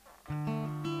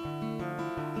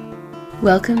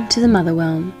Welcome to the Mother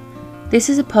Realm. This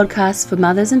is a podcast for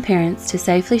mothers and parents to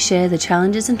safely share the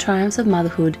challenges and triumphs of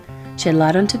motherhood, shed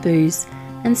light on taboos,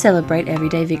 and celebrate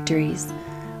everyday victories.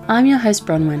 I'm your host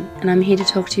Bronwyn, and I'm here to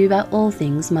talk to you about all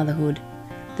things motherhood.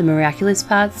 The miraculous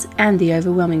parts and the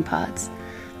overwhelming parts.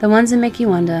 The ones that make you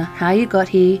wonder how you got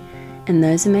here, and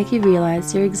those that make you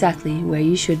realise you're exactly where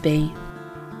you should be.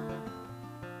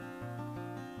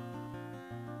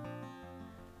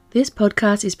 This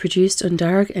podcast is produced on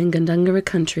Darug and Gundungurra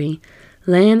country,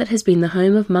 land that has been the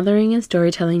home of mothering and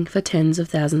storytelling for tens of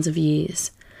thousands of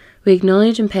years. We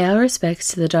acknowledge and pay our respects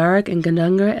to the Darug and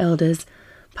Gundungurra elders,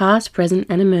 past, present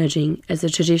and emerging as the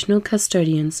traditional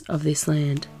custodians of this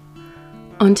land.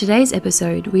 On today's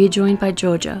episode, we are joined by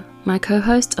Georgia, my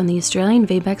co-host on the Australian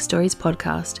VBAC Stories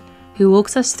podcast, who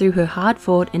walks us through her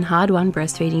hard-fought and hard-won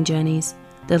breastfeeding journeys,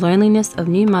 the loneliness of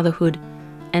new motherhood,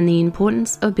 and the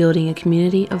importance of building a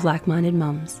community of like-minded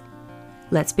mums.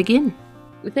 Let's begin.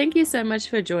 Thank you so much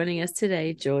for joining us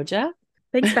today, Georgia.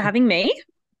 Thanks for having me.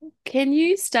 Can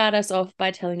you start us off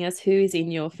by telling us who is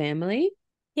in your family?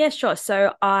 Yeah, sure.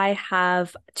 So I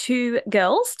have two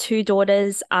girls, two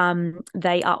daughters.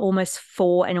 They are almost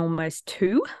 4 and almost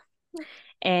 2.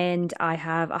 And I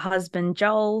have a husband,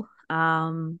 Joel,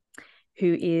 who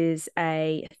is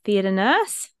a theatre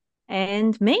nurse,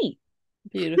 and me.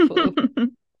 Beautiful.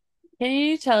 Can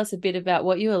you tell us a bit about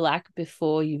what you were like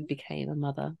before you became a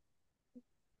mother?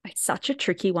 It's such a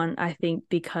tricky one, I think,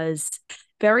 because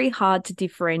very hard to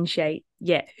differentiate,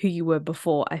 who you were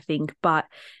before, I think. But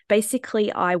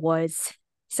basically I was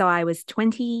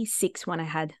 26 when I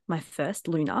had my first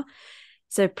Luna.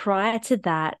 So prior to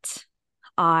that,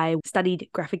 I studied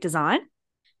graphic design,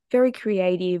 very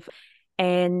creative,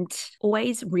 and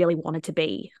always really wanted to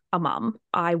be a mum.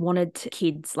 I wanted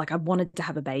kids, I wanted to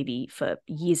have a baby for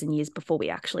years and years before we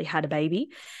actually had a baby.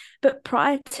 But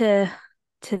prior to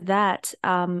that,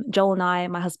 Joel and I,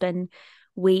 my husband,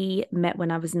 we met when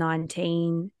I was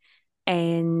 19,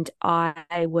 and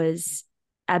I was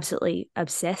absolutely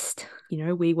obsessed.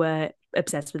 We were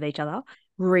obsessed with each other,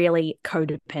 really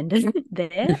codependent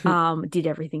there, did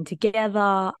everything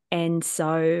together. And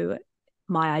so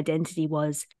my identity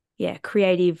was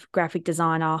creative graphic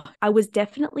designer. I was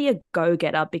definitely a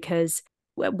go-getter because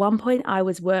at one point I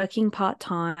was working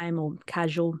part-time or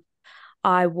casual.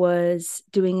 I was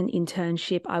doing an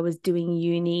internship. I was doing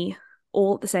uni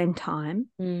all at the same time.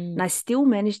 And I still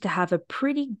managed to have a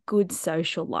pretty good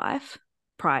social life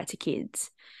prior to kids.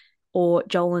 Or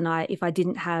Joel and I, if I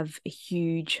didn't have a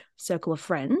huge circle of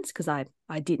friends, because I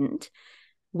didn't,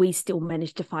 we still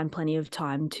managed to find plenty of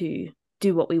time to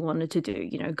do what we wanted to do,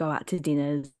 go out to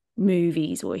dinners,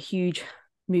 movies. Or huge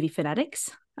movie fanatics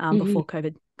before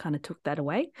COVID kind of took that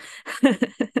away.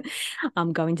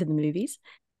 Going to the movies.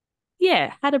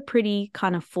 Had a pretty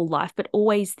kind of full life, but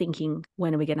always thinking,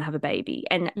 when are we going to have a baby?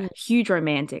 And huge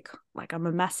romantic. I'm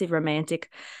a massive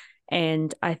romantic.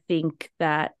 And I think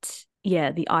that,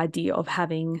 the idea of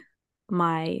having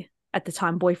my, at the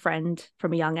time, boyfriend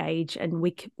from a young age, and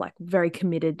we very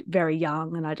committed, very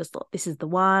young. And I just thought, this is the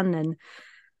one. And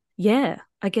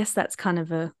I guess that's kind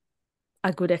of a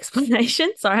good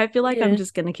explanation. Sorry, I feel like I'm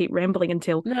just going to keep rambling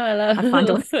until I find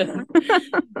it.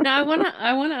 No, I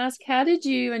want to ask, how did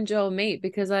you and Joel meet?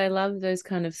 Because I love those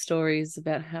kind of stories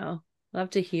about I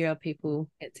love to hear how people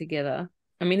get together.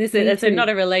 I mean, it's not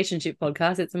a relationship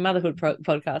podcast; it's a motherhood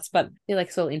podcast, but they're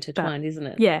it's all intertwined, isn't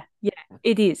it? Yeah,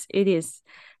 it is. It is.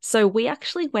 So we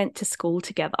actually went to school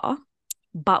together,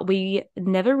 but we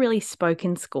never really spoke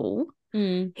in school.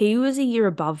 He was a year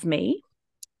above me.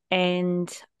 And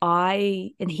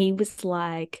he was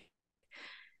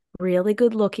really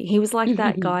good looking. He was like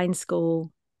that guy in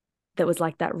school that was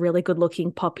that really good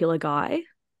looking popular guy.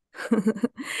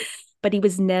 But he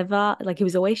was never he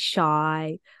was always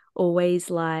shy, always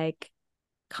never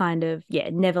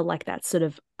that sort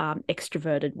of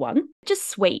extroverted one. Just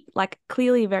sweet,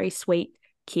 clearly a very sweet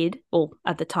kid, or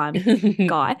at the time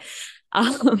guy.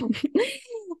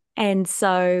 And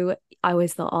so I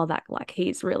always thought, that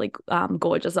he's really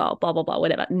gorgeous, blah, blah, blah,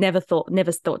 whatever. Never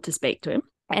thought to speak to him.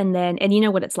 And then, and you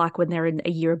know what it's like when they're in a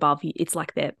year above you, it's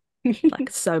they're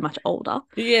so much older.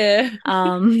 Yeah.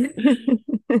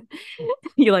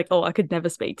 You're I could never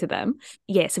speak to them.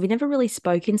 So we never really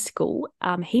spoke in school.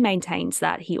 He maintains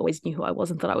that he always knew who I was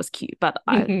and thought I was cute, but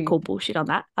I call bullshit on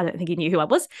that. I don't think he knew who I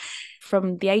was.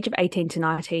 From the age of 18 to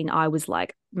 19, I was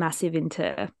massive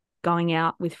into going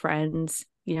out with friends,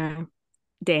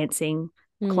 dancing,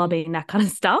 clubbing, that kind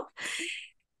of stuff.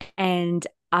 And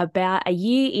about a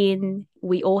year in,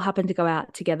 we all happened to go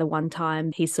out together one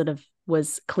time. He sort of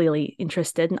was clearly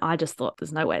interested, and I just thought,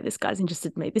 there's no way this guy's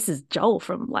interested in me. This is Joel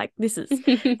from this is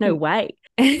no way.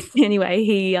 Anyway,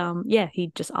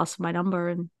 he just asked for my number,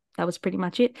 and that was pretty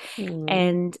much it. Mm.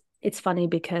 And it's funny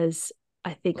because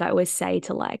I think I always say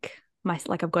to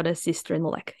I've got a sister-in-law,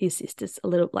 like his sister's a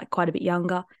little like quite a bit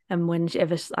younger, and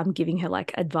whenever I'm giving her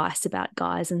like advice about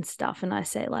guys and stuff, and I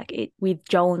say like it with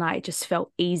Joel and I, it just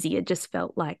felt easy. It just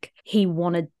felt like he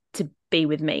wanted to be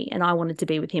with me and I wanted to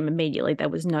be with him immediately. There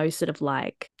was no sort of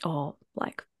like, oh,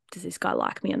 like, does this guy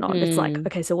like me or not? It's like,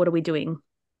 okay, so what are we doing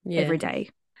Yeah. every day?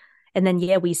 And then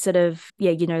we sort of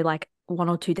like 1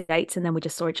 or 2 dates, and then we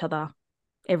just saw each other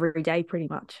every day pretty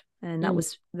much, and that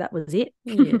Mm. was it.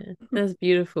 Yeah, that's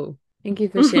beautiful. Thank you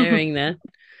for sharing that.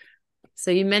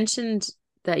 So you mentioned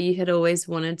that you had always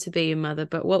wanted to be a mother,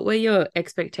 but what were your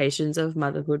expectations of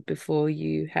motherhood before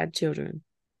you had children?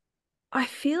 I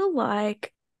feel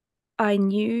like I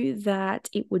knew that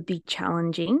it would be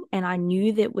challenging, and I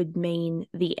knew that would mean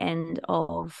the end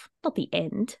of, not the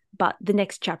end, but the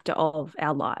next chapter of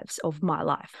our lives, of my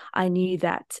life. I knew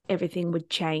that everything would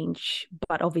change,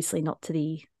 but obviously not to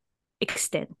the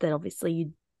extent that obviously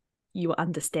you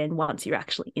understand once you're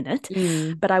actually in it.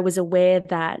 Mm. But I was aware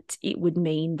that it would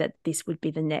mean that this would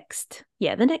be the next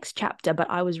chapter. But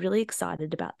I was really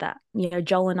excited about that.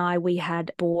 Joel and I, we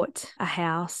had bought a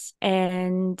house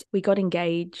and we got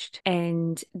engaged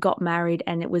and got married.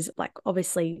 And it was like,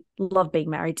 obviously, love being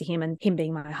married to him and him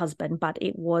being my husband, but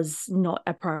it was not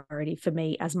a priority for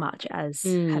me as much as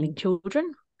having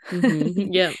children.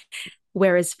 Mm-hmm. Yeah.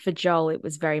 Whereas for Joel, it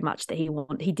was very much that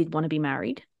he did want to be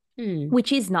married, Mm.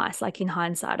 which is nice. Like in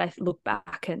hindsight, I look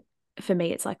back and for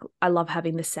me, it's like I love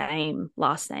having the same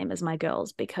last name as my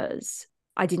girls because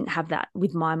I didn't have that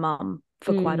with my mum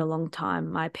for quite a long time.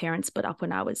 My parents split up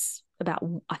when I was about,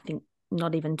 I think,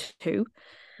 not even 2.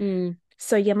 Mm.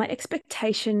 So yeah, my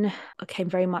expectation came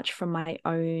very much from my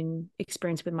own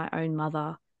experience with my own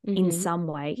mother in Mm-hmm. some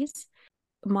ways.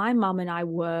 My mum and I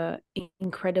were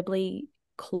incredibly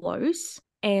close,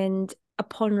 and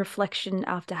upon reflection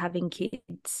after having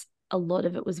kids, a lot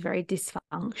of it was very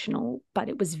dysfunctional, but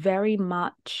it was very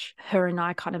much her and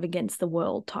I kind of against the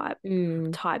world type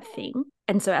thing.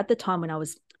 And so at the time when I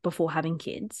was before having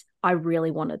kids, I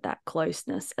really wanted that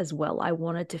closeness as well. I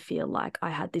wanted to feel like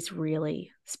I had this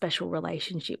really special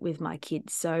relationship with my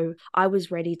kids. So I was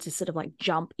ready to sort of like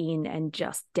jump in and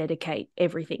just dedicate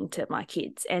everything to my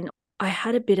kids. And I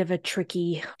had a bit of a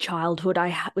tricky childhood.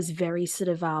 Was very sort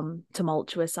of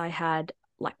tumultuous.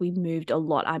 We moved a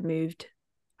lot.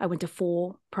 I went to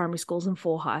 4 primary schools and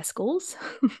 4 high schools.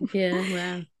 Yeah,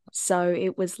 wow. So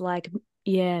it was like,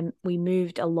 yeah, we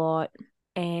moved a lot,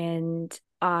 and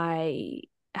I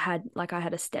had a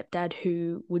stepdad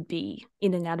who would be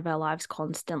in and out of our lives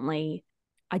constantly.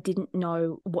 I didn't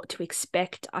know what to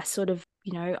expect. I sort of,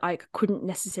 I couldn't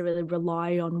necessarily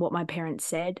rely on what my parents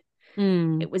said.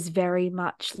 Mm. It was very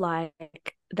much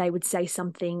like they would say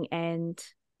something and,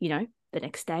 the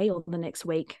next day or the next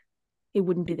week, it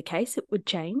wouldn't be the case. It would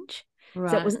change. So it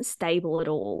Right. wasn't stable at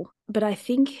all. But I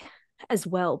think as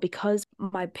well, because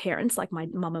my parents, like my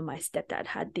mum and my stepdad,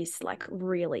 had this like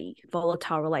really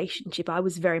volatile relationship, I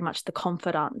was very much the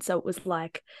confidant. So it was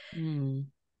like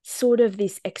sort of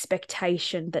this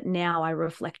expectation that now I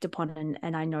reflect upon,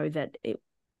 and I know that it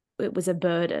was a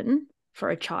burden for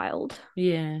a child.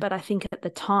 Yeah. But I think at the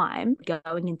time,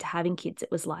 going into having kids,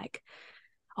 it was like,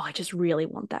 oh, I just really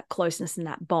want that closeness and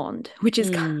that bond, which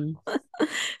is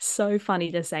so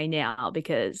funny to say now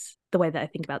because the way that I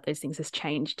think about those things has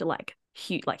changed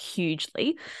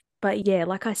hugely. But yeah,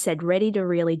 like I said, ready to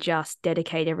really just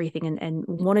dedicate everything and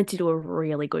wanted to do a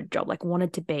really good job, like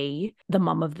wanted to be the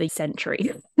mum of the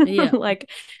century. Yeah. Like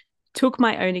took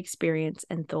my own experience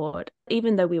and thought,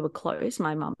 even though we were close,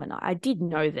 my mum and I did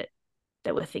know that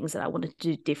there were things that I wanted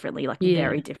to do differently, like Yeah.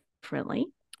 very differently.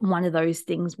 One of those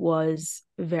things was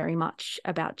very much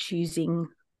about choosing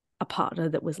a partner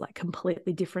that was like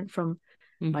completely different from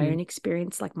my own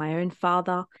experience, like my own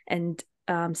father and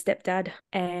stepdad.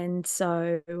 And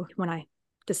so when I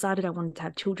decided I wanted to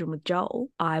have children with Joel,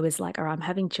 I was like, all right, I'm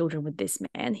having children with this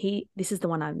man. This is the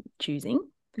one I'm choosing.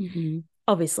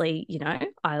 Obviously,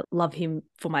 I love him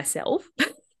for myself.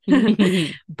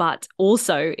 But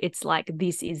also it's like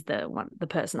this is the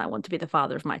person I want to be the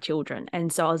father of my children.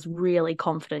 And so I was really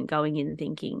confident going in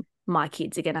thinking my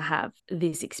kids are going to have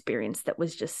this experience that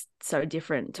was just so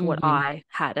different to what I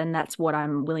had, and that's what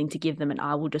I'm willing to give them, and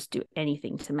I will just do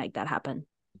anything to make that happen.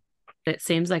 It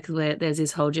seems like there's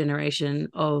this whole generation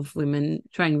of women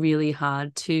trying really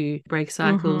hard to break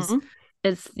cycles.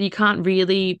 You can't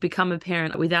really become a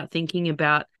parent without thinking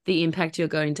about the impact you're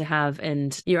going to have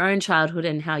and your own childhood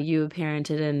and how you were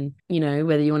parented, and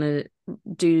whether you want to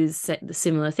do the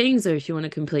similar things or if you want to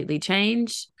completely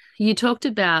change. You talked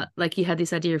about like you had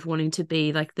this idea of wanting to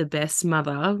be like the best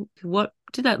mother. What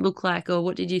did that look like, or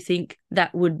what did you think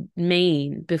that would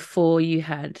mean before you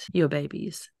had your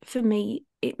babies? For me,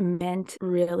 it meant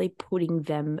really putting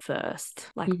them first,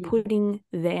 like putting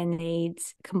their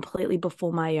needs completely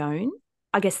before my own.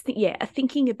 I guess,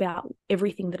 thinking about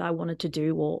everything that I wanted to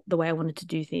do or the way I wanted to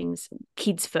do things,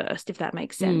 kids first, if that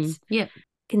makes sense. Yeah.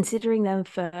 Considering them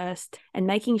first and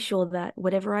making sure that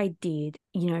whatever I did,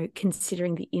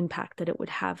 considering the impact that it would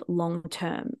have long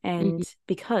term. And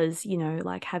because,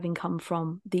 like having come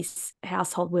from this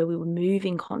household where we were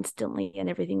moving constantly and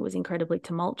everything was incredibly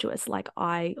tumultuous, like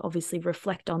I obviously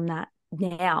reflect on that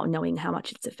now, knowing how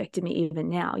much it's affected me even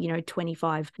now,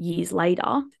 25 years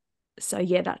later. So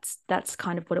yeah, that's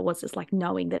kind of what it was. It's like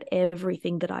knowing that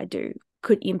everything that I do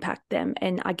could impact them.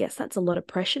 And I guess that's a lot of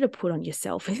pressure to put on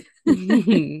yourself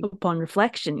upon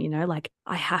reflection, like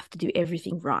I have to do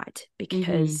everything right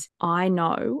because I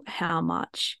know how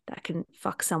much that can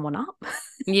fuck someone up.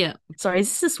 Yeah. Sorry, is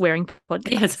this a swearing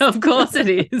podcast? Yes, of course it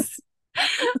is.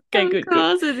 Okay, Of good.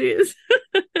 course it is.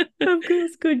 Of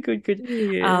course, good.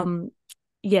 Yeah.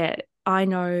 Yeah, I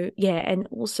know. Yeah, and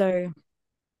also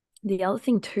the other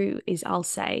thing too is I'll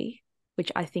say,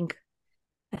 which I think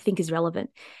is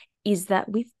relevant, is that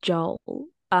with Joel,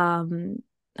 I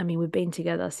mean, we've been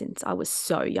together since I was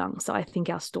so young. So I think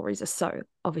our stories are so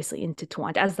obviously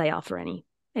intertwined, as they are for any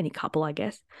couple, I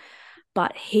guess.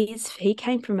 But he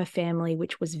came from a family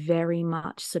which was very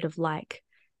much sort of like,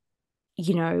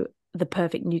 the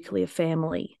perfect nuclear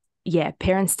family. Yeah,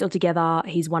 parents still together.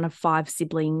 He's one of 5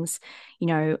 siblings.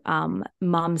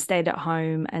 Mum stayed at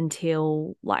home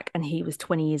until and he was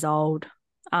 20 years old.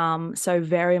 So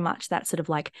very much that sort of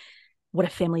like what a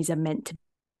families are meant to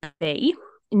be,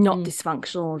 not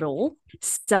dysfunctional at all.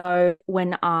 So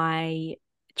when I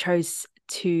chose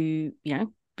to,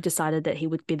 decided that he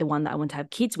would be the one that I want to have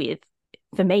kids with,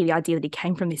 for me, the idea that he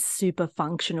came from this super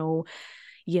functional,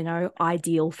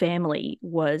 ideal family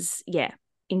was,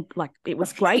 it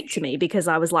was great to me because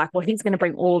I was like, well, he's going to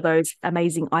bring all those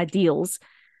amazing ideals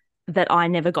that I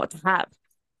never got to have.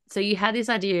 So you had this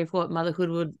idea of what motherhood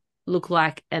would look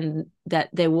like and that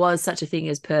there was such a thing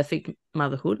as perfect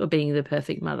motherhood or being the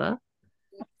perfect mother.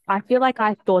 I feel like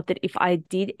I thought that if I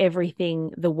did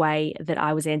everything the way that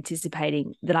I was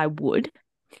anticipating that I would,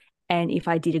 and if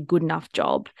I did a good enough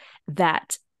job,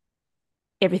 that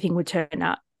everything would turn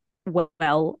out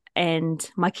well and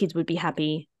my kids would be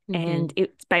happy. And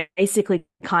it's basically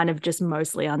kind of just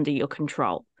mostly under your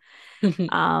control,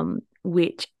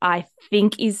 which I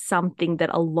think is something that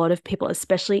a lot of people,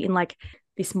 especially in like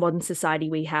this modern society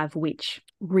we have, which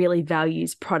really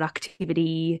values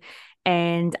productivity.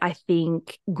 And I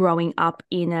think growing up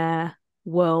in a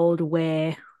world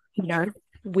where,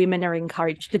 women are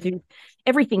encouraged to do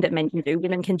everything that men can do,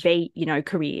 women can be,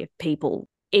 career people.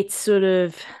 It sort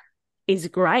of is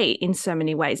great in so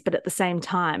many ways, but at the same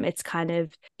time,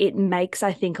 it makes,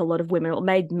 I think, a lot of women, or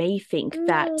made me think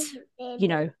that,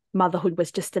 motherhood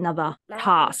was just another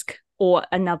task or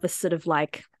another sort of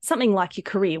like something like your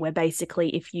career, where basically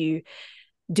if you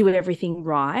do everything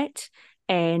right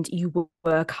and you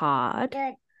work hard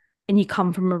and you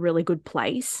come from a really good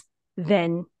place,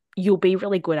 then you'll be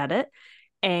really good at it.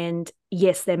 And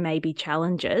yes, there may be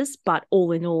challenges, but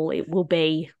all in all, it will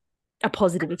be a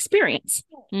positive experience.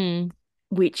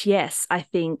 Which, yes, I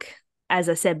think, as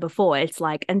I said before, it's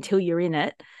like until you're in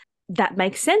it, that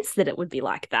makes sense that it would be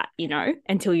like that,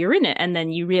 until you're in it. And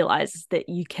then you realize that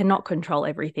you cannot control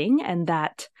everything and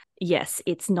that, yes,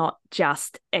 it's not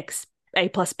just A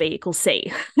plus B equals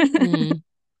C.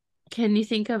 Can you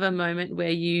think of a moment where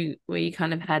you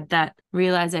kind of had that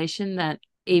realization that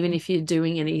even if you're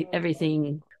doing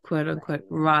everything quote unquote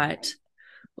right,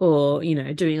 or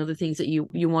doing all the things that you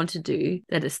want to do,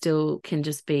 that it still can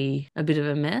just be a bit of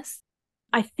a mess?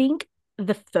 I think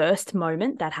the first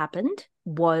moment that happened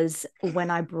was when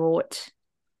I brought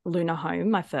Luna home,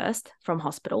 my first, from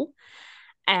hospital,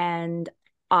 and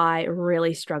I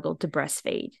really struggled to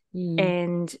breastfeed.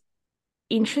 And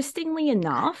interestingly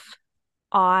enough,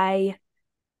 I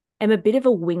am a bit of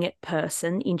a wing it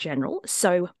person in general.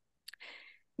 So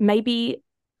maybe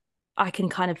I can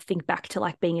kind of think back to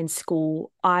like being in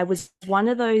school. I was one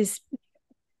of those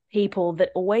people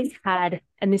that always had,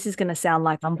 and this is going to sound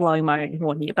like I'm blowing my own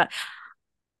horn here, but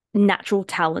natural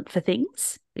talent for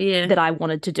things that I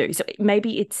wanted to do. So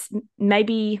maybe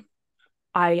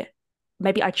I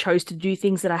chose to do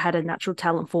things that I had a natural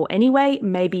talent for anyway.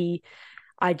 Maybe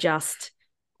I'm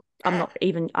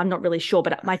not really sure,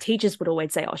 but my teachers would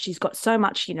always say, oh, she's got so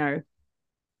much,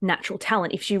 natural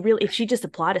talent. If she just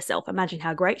applied herself, imagine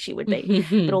how great she would be.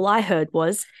 But all I heard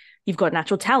was you've got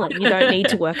natural talent. You don't need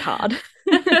to work hard.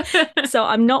 So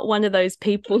I'm not one of those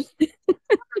people.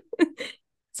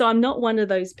 So I'm not one of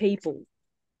those people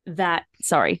that,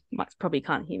 sorry, Mike probably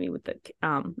can't hear me with the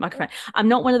microphone. I'm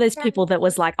not one of those people that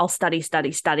was like, I'll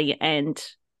study, and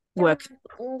work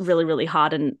really, really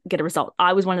hard and get a result.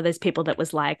 I was one of those people that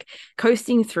was like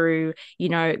coasting through,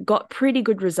 got pretty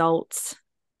good results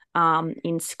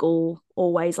in school,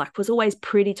 was always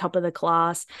pretty top of the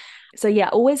class. So yeah,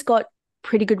 always got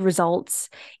pretty good results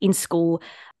in school.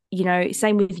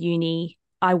 Same with uni.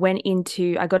 I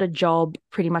got a job,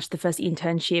 pretty much the first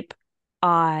internship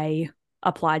I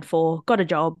applied for, got a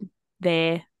job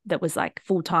there that was like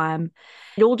full-time.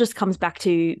 It all just comes back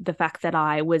to the fact that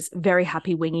I was very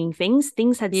happy winging things.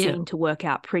 Things had seemed to work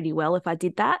out pretty well if I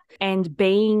did that. And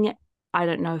being, I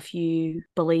don't know if you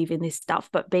believe in this stuff,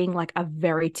 but being like a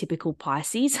very typical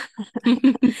Pisces,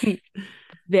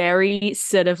 very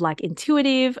sort of like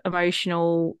intuitive,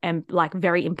 emotional, and like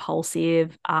very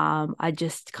impulsive. I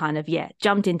just kind of,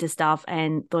 jumped into stuff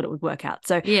and thought it would work out.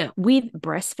 So with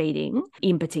breastfeeding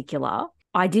in particular,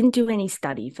 I didn't do any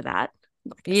study for that.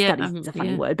 Study is a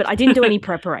funny word, but I didn't do any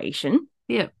preparation.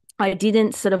 I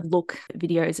didn't sort of look at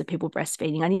videos of people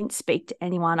breastfeeding. I didn't speak to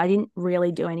anyone. I didn't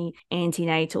really do any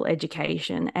antenatal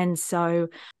education. And so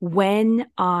when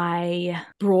I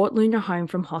brought Luna home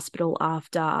from hospital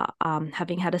after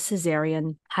having had a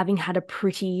cesarean, having had a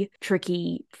pretty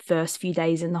tricky first few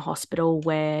days in the hospital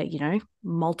where,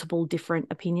 multiple different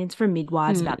opinions from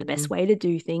midwives about the best way to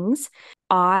do things,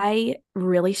 I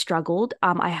really struggled.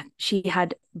 She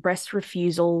had breast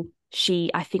refusal.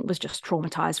 She, I think, was just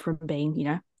traumatized from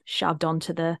being, shoved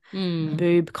onto the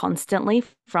boob constantly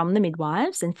from the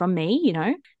midwives and from me,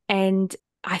 and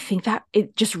I think that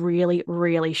it just really,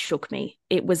 really shook me.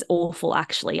 It was awful,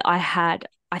 actually. I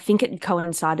think it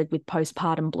coincided with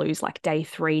postpartum blues, like day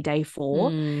 3, day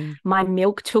 4. My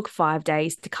milk took 5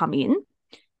 days to come in.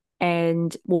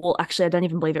 And well, actually, I don't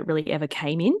even believe it really ever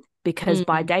came in, because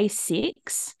by day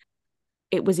 6,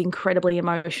 it was incredibly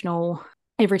emotional.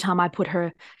 Every time I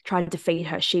tried to feed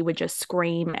her, she would just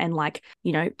scream and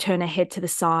turn her head to the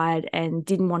side and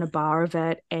didn't want a bar of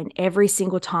it. And every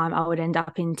single time I would end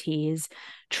up in tears,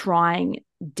 trying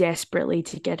desperately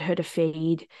to get her to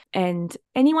feed. And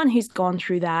anyone who's gone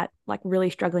through that, like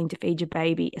really struggling to feed your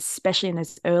baby, especially in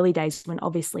those early days when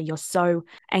obviously you're so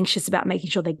anxious about making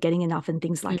sure they're getting enough and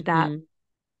things like that,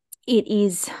 it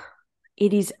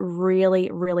is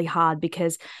really, really hard,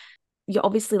 because you're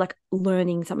obviously like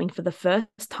learning something for the first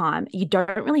time. You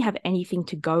don't really have anything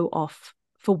to go off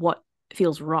for what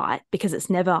feels right, because it's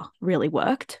never really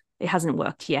worked. It hasn't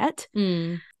worked yet.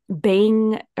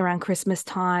 Being around Christmas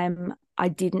time, I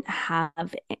didn't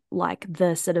have like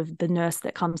the sort of the nurse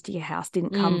that comes to your house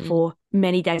didn't come for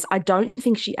many days. I don't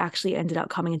think she actually ended up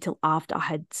coming until after I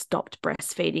had stopped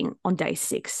breastfeeding on day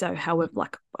 6. So however,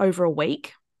 like over a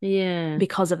week. Yeah.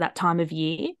 Because of that time of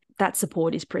year, that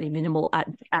support is pretty minimal at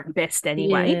best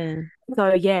anyway.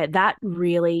 So that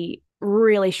really,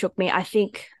 really shook me. I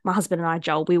think my husband and I,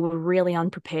 Joel, we were really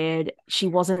unprepared. She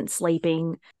wasn't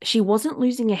sleeping. She wasn't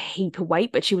losing a heap of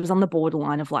weight, but she was on the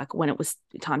borderline of like when it was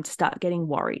time to start getting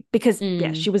worried, because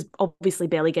she was obviously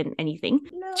barely getting anything.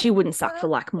 She wouldn't suck for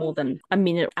like more than a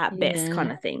minute at best,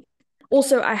 kind of thing.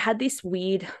 Also, I had this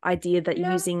weird idea that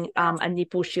using a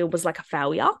nipple shield was like a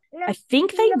failure. I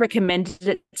think they recommended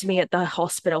it to me at the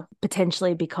hospital,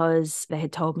 potentially because they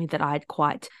had told me that I had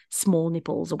quite small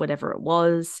nipples or whatever it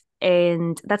was.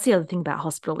 And that's the other thing about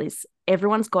hospital is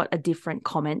everyone's got a different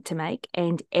comment to make,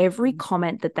 and every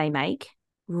comment that they make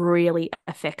really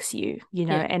affects you,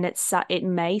 and it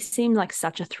may seem like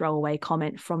such a throwaway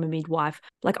comment from a midwife.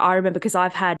 Like I remember, because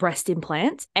I've had breast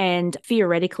implants and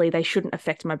theoretically they shouldn't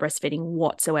affect my breastfeeding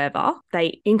whatsoever.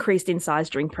 They increased in size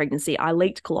during pregnancy. I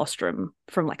leaked colostrum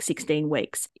from like 16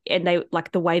 weeks, and they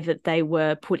like the way that they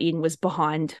were put in was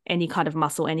behind any kind of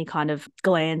muscle, any kind of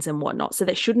glands and whatnot. So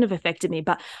that shouldn't have affected me.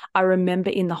 But I remember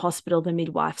in the hospital, the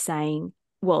midwife saying,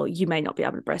 well, you may not be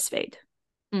able to breastfeed.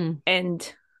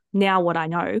 And now what I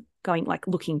know,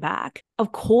 looking back,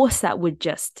 of course that would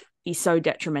just be so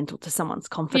detrimental to someone's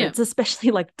confidence,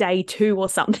 especially like day 2 or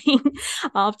something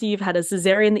after you've had a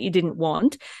cesarean that you didn't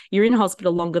want. You're in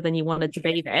hospital longer than you wanted to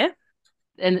be there.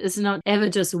 And it's not ever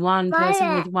just one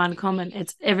person with one comment.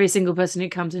 It's every single person who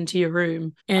comes into your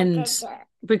room. And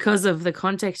because of the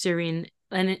context you're in,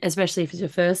 and especially if it's your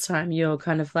first time, you're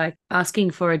kind of like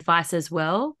asking for advice as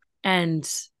well. And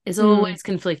it's always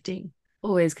conflicting.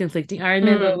 always conflicting. I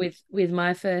remember with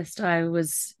my first,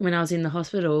 when I was in the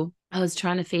hospital, I was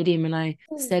trying to feed him, and I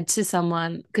said to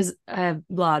someone, because I have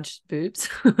large boobs,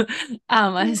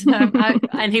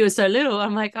 and he was so little,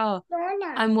 I'm like, oh,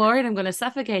 I'm worried I'm going to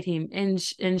suffocate him, and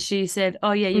she said,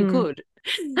 oh yeah, you Mm. could.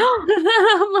 I'm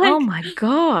Oh like, my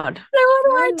God. so what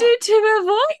do I do to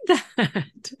avoid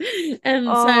that? And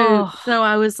Oh, so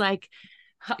I was like,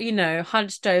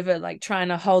 hunched over, like trying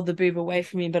to hold the boob away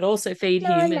from him, but also feed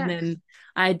him. And then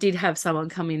I did have someone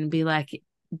come in and be like,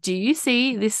 do you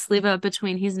see this sliver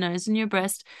between his nose and your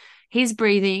breast? He's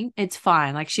breathing. It's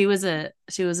fine. Like she was a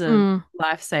mm.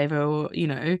 lifesaver,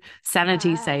 or,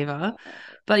 sanity saver.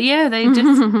 But yeah, they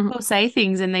just people say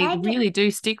things and they really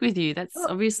do stick with you. That's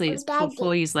obviously it's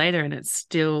 4 years later, and it's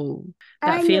still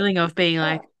that feeling of being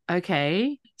like,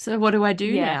 okay, so what do I do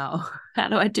Yeah, now? How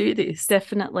do I do this?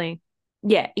 definitely.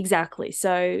 Yeah, exactly.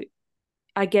 So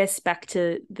I guess back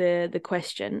to the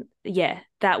question, yeah,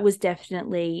 that was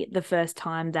definitely the first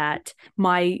time that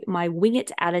my wing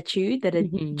it attitude that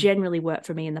had Mhm. generally worked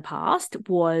for me in the past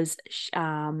was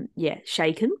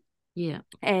shaken. Yeah.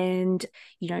 And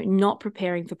not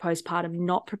preparing for postpartum,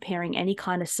 not preparing any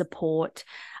kind of support,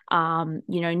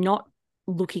 not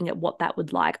looking at what that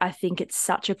would like. I think it's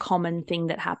such a common thing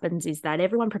that happens is that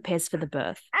everyone prepares for the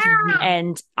birth.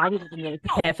 And I didn't even really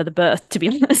prepare for the birth, to be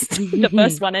honest, the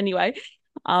first one anyway.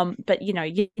 But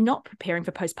you're not preparing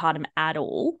for postpartum at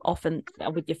all often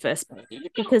with your first baby,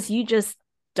 because you just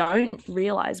don't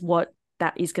realize what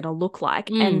that is going to look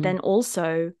like. And then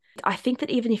also, I think that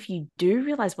even if you do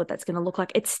realize what that's going to look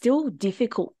like, it's still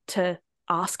difficult to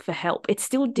ask for help. It's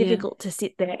still Yeah. difficult to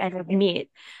sit there and admit,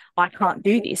 I can't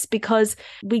do this, because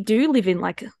we do live in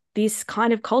like this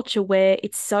kind of culture where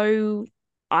it's so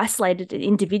isolated and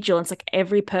individual. It's like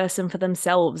every person for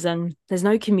themselves, and there's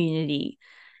no community.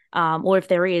 Or if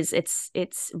there is,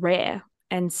 it's rare.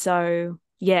 And so,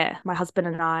 yeah, my husband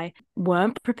and I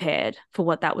weren't prepared for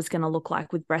what that was going to look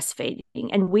like with breastfeeding.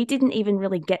 And we didn't even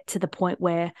really get to the point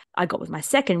where I got with my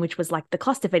second, which was like the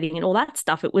cluster feeding and all that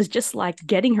stuff. It was just like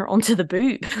getting her onto the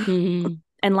boob.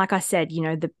 And like I said,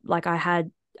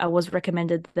 I was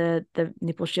recommended the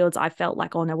nipple shields. I felt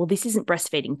like, oh no, well, this isn't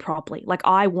breastfeeding properly. Like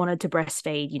I wanted to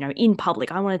breastfeed, in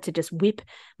public. I wanted to just whip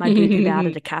my boob out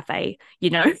at a cafe,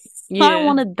 I Yeah.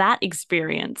 wanted that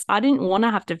experience. I didn't want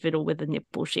to have to fiddle with a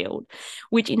nipple shield,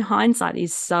 which in hindsight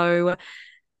is so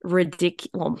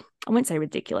ridiculous. Well, I won't say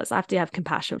ridiculous. I have to have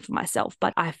compassion for myself,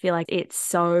 but I feel like it's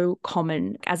so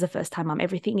common as a first time mum.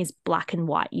 Everything is black and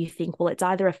white. You think, well, it's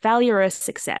either a failure or a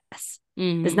success.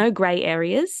 There's no gray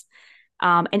areas.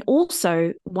 And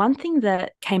also, one thing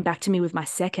that came back to me with my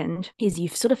second is you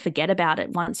sort of forget about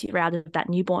it once you're out of that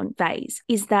newborn phase,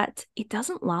 is that it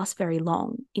doesn't last very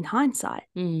long in hindsight.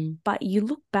 But you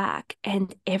look back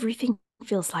and everything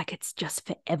feels like it's just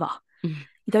forever.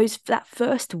 That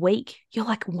first week, you're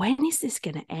like, when is this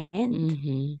going to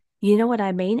end? You know what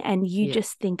I mean? And you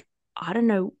just think, I don't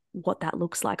know what that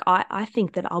looks like. I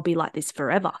think that I'll be like this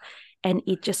forever. And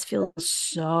it just feels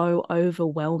so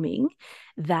overwhelming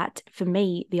that for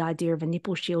me, the idea of a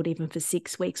nipple shield, even for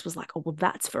 6 weeks, was like, oh, well,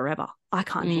 that's forever. I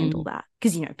can't handle that.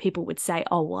 Because, people would say,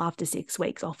 oh, well, after 6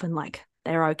 weeks, often like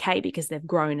they're okay because they've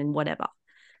grown and whatever.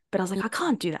 But I was like, I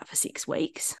can't do that for 6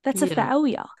 weeks. That's a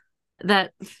failure.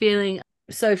 That feeling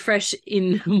so fresh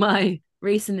in my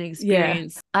recent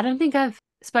experience. I don't think I've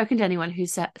spoken to anyone who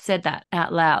said that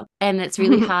out loud. And it's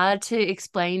really hard to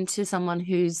explain to someone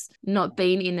who's not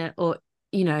been in it, or,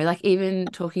 like even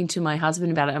talking to my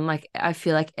husband about it, I'm like, I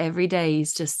feel like every day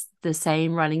is just the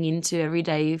same, running into every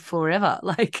day forever.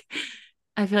 Like,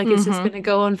 I feel like it's just going to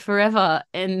go on forever.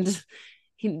 And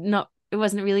it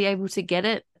wasn't really able to get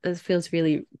it. It feels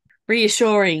really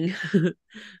reassuring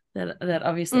that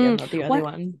obviously I'm not the only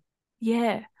one.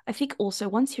 Yeah. I think also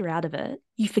once you're out of it,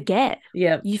 you forget.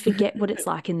 Yeah. You forget what it's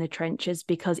like in the trenches,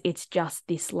 because it's just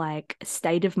this like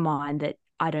state of mind that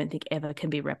I don't think ever can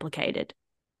be replicated.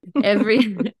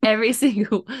 every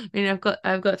single, I mean,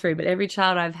 I've got three, but every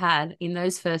child I've had in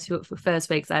those first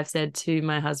weeks, I've said to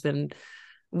my husband,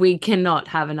 we cannot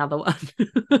have another one.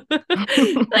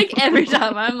 Like every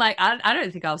time I'm like, I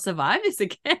don't think I'll survive this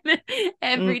again.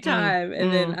 Every time.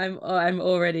 And then I'm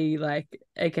already like,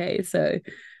 okay, so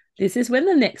this is when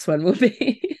the next one will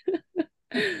be.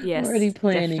 Yes, already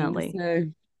planning. definitely. So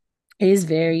it is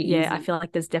very easy. I feel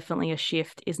like there's definitely a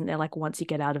shift, isn't there? Like once you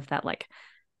get out of that like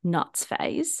nuts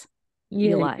phase,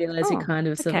 you're you like, realize you kind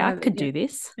of okay, I survive could it. do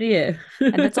this. Yeah.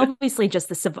 And that's obviously just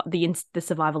the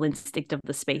survival instinct of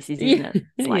the species, isn't it?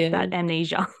 It's like that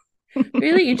amnesia.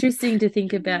 Really interesting to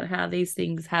think about how these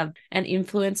things have an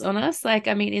influence on us. Like,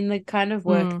 I mean, in the kind of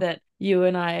work that you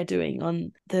and I are doing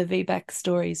on the VBAC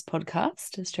Stories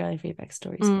podcast, Australian VBAC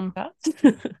Stories Mm.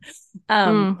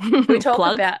 podcast. We talk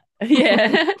Plug. about,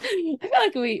 yeah, I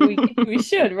feel like we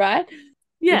should, right?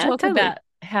 We Yeah, talk totally. about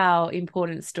how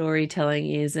important storytelling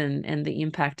is and the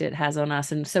impact it has on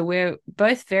us. And so we're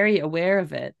both very aware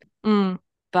of it. Mm.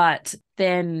 But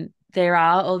then there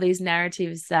are all these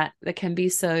narratives that can be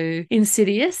so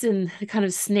insidious and kind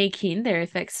of sneak in, their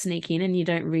effects sneak in, and you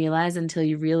don't realize until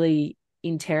you really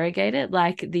interrogate it,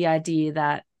 like the idea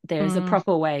that there is a Mm.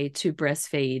 proper way to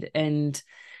breastfeed, and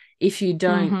if you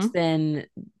don't, Mm-hmm. then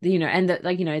and that,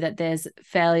 like, that there's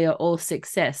failure or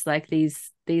success, like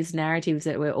these narratives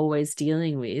that we're always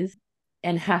dealing with,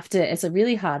 and it's a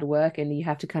really hard work, and you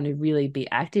have to kind of really be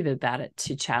active about it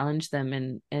to challenge them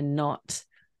and not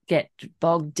get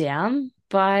bogged down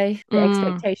by the Mm.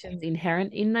 expectations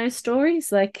inherent in those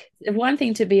stories. Like, one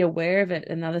thing to be aware of it,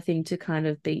 another thing to kind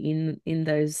of be in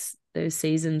those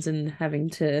seasons and having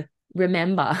to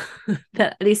remember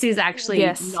that this is actually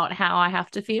Yes. not how I have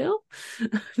to feel.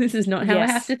 This is not how I have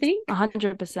Yes. to think.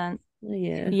 100%.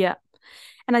 Yeah. Yeah.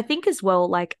 And I think as well,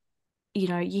 like,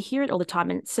 you hear it all the time,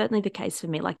 and it's certainly the case for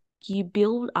me. Like, you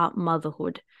build up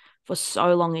motherhood for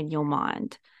so long in your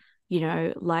mind,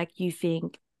 like you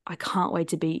think, I can't wait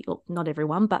to be, well, not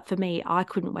everyone, but for me, I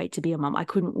couldn't wait to be a mum. I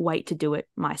couldn't wait to do it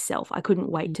myself. I couldn't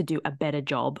wait to do a better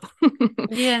job,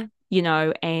 Yeah.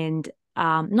 and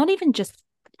not even just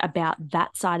about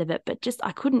that side of it, but just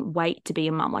I couldn't wait to be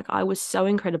a mum. Like, I was so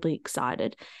incredibly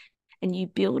excited, and you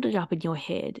build it up in your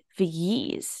head for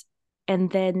years. And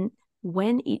then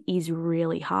when it is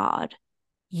really hard,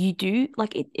 you do,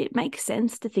 like, it makes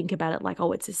sense to think about it like,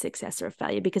 oh, it's a success or a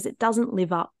failure, because it doesn't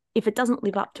live up. If it doesn't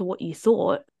live up to what you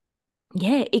thought,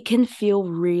 yeah, it can feel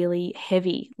really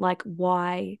heavy. Like,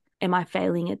 why am I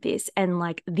failing at this? And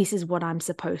like, this is what I'm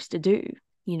supposed to do.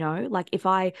 Like, if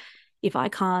I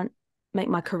can't make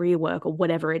my career work, or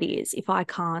whatever it is, if I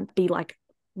can't be like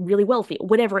really wealthy, or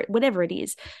whatever it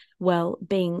is, well,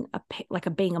 being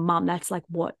a mum, that's like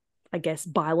what I guess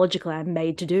biologically I'm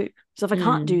made to do. So if I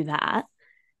can't Mm. do that,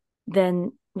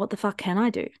 then what the fuck can I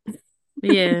do?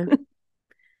 Yeah.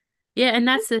 Yeah, and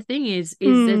that's the thing is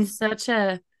Mm.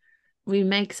 it's we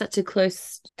make such a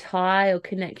close tie or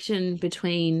connection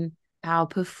between our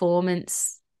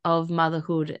performance of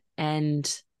motherhood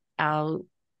and our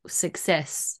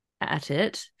success at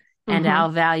it, and Mm-hmm. our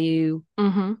value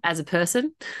Mm-hmm. as a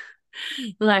person.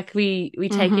 Like, we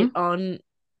take it Mm-hmm. on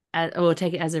or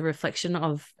take it as a reflection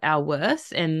of our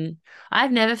worth. And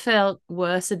I've never felt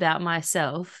worse about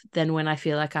myself than when I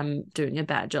feel like I'm doing a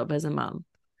bad job as a mum.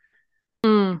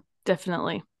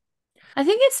 Definitely. I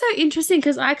think it's so interesting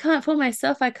because for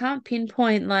myself, I can't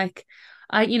pinpoint, like,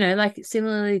 like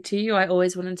similarly to you, I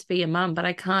always wanted to be a mum, but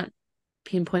I can't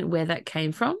pinpoint where that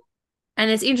came from. And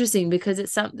it's interesting because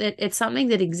it's something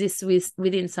that exists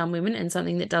within some women and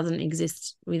something that doesn't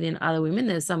exist within other women.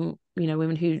 There's some,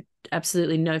 women who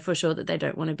absolutely know for sure that they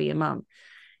don't want to be a mum,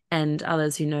 and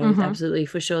others who know Mm-hmm. absolutely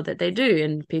for sure that they do,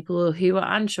 and people who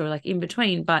are unsure, like in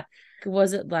between. But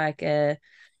was it like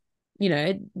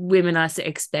women are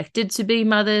expected to be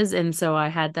mothers, and so I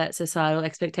had that societal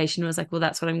expectation, was like, well,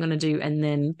 that's what I'm going to do, and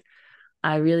then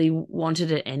I really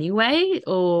wanted it anyway?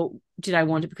 Or did I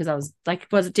want it because I was like,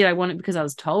 did I want it because I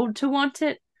was told to want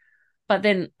it? But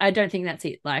then I don't think that's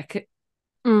it. Like,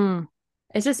 Mm.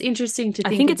 it's just interesting to I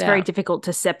think think it's very about. difficult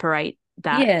to separate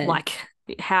that. Yeah. Like,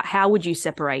 how would you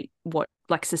separate what,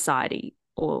 like, society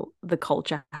or the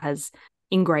culture has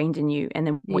ingrained in you, and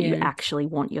then what you Yeah. actually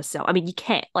want yourself? I mean, you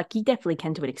can't, like, you definitely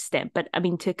can to an extent, but I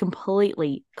mean, to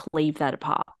completely cleave that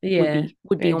apart would Yeah. be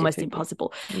Very almost difficult.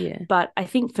 impossible. Yeah. But I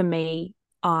think for me,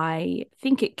 I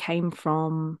think it came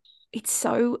from, it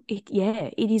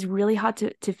is really hard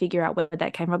to figure out where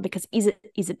that came from, because is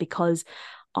it because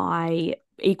I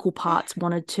equal parts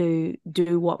wanted to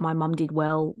do what my mum did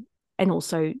well, and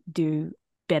also do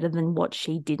better than what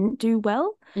she didn't do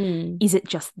well? Mm. Is it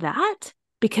just that?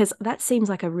 Because that seems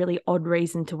like a really odd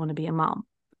reason to want to be a mum.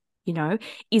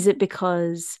 Is it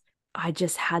because I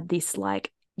just had this,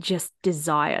 like, just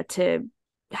desire to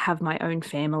have my own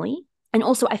family? And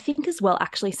also, I think as well,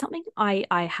 actually, something I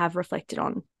have reflected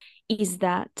on is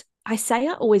that I say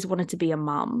I always wanted to be a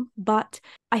mum, but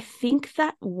I think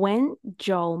that when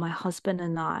Joel, my husband,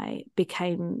 and I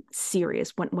became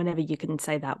serious, whenever you can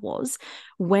say that was,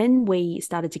 when we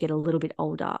started to get a little bit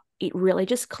older, it really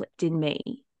just clicked in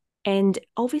me. And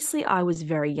obviously, I was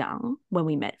very young when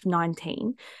we met,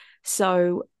 19.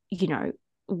 So,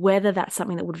 whether that's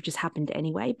something that would have just happened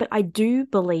anyway. But I do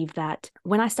believe that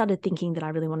when I started thinking that I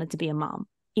really wanted to be a mum,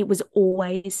 it was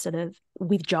always sort of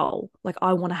with Joel. Like,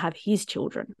 I want to have his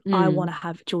children. I want to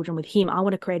have children with him. I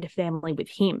want to create a family with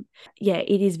him. Yeah,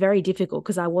 it is very difficult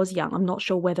because I was young. I'm not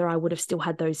sure whether I would have still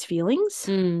had those feelings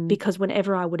because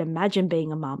whenever I would imagine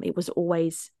being a mum, it was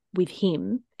always with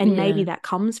him. And maybe that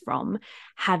comes from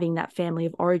having that family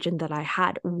of origin that I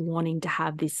had, wanting to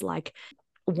have this, like,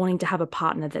 wanting to have a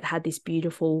partner that had this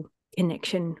beautiful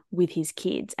connection with his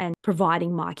kids and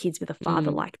providing my kids with a father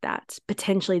like that.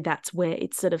 Potentially that's where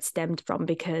it sort of stemmed from,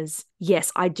 because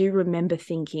yes, I do remember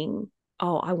thinking,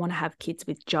 oh, I want to have kids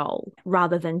with Joel,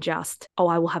 rather than just, oh,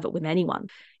 I will have it with anyone.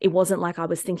 It wasn't like I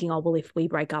was thinking, oh, well, if we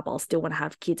break up, I'll still want to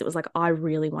have kids. It was like, I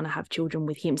really want to have children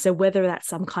with him. So whether that's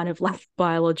some kind of like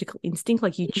biological instinct,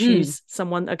 like you choose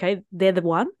someone, okay, they're the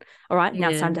one. All right, now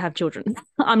it's time to have children.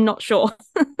 I'm not sure.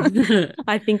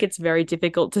 I think it's very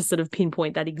difficult to sort of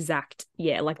pinpoint that exact,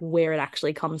 like where it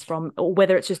actually comes from, or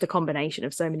whether it's just a combination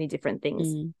of so many different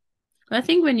things. I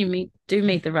think when you meet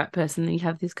the right person, you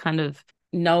have this kind of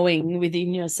knowing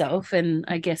within yourself, and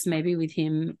I guess maybe with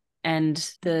him and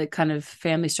the kind of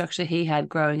family structure he had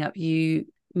growing up, you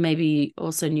maybe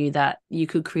also knew that you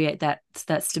could create that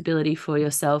stability for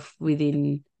yourself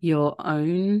within your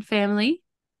own family.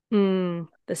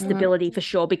 The stability for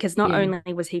sure, because not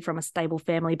only was he from a stable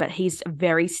family, but he's a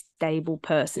very stable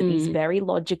person. He's very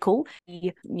logical.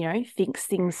 He, thinks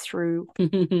things through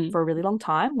for a really long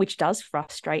time, which does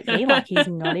frustrate me. Like, he's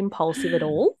not impulsive at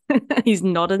all. He's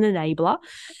not an enabler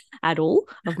at all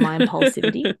of my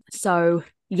impulsivity. So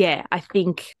yeah, I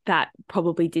think that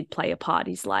probably did play a part.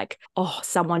 He's like, oh,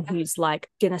 someone who's like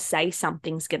going to say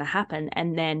something's going to happen,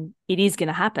 and then it is going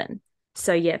to happen.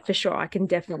 So yeah, for sure, I can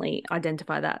definitely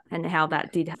identify that and how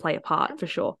that did play a part, for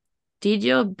sure. Did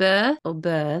your birth or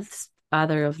births,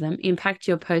 either of them, impact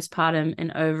your postpartum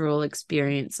and overall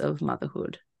experience of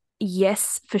motherhood?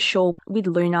 Yes, for sure. With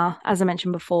Luna, as I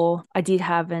mentioned before, I did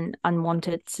have an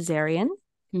unwanted cesarean.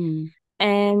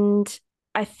 And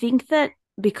I think that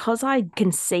because I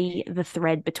can see the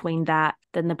thread between that,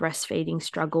 then the breastfeeding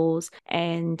struggles,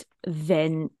 and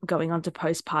then going on to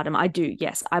postpartum,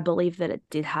 I believe that it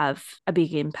did have a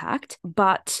big impact.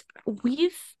 But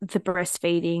with the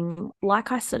breastfeeding,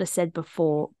 like I sort of said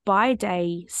before, by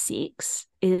day 6,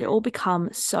 it all become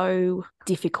so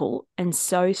difficult and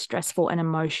so stressful and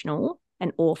emotional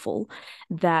and awful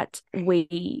that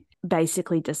we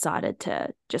basically decided to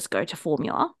just go to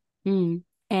formula.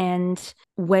 And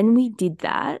when we did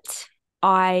that,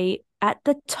 I, at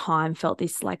the time, felt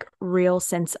this like real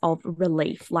sense of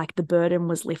relief, like the burden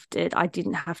was lifted. I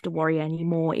didn't have to worry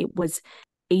anymore. It was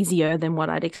easier than what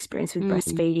I'd experienced with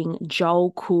breastfeeding.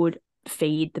 Joel could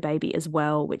feed the baby as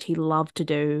well, which he loved to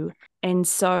do. And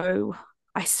so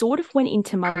I sort of went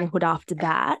into motherhood after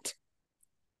that.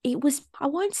 It was, I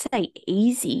won't say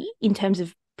easy in terms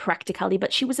of practicality,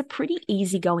 but she was a pretty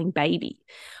easygoing baby.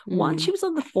 Once she was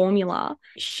on the formula,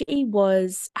 she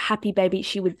was a happy baby.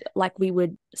 She would, like, we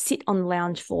would sit on the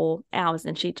lounge for hours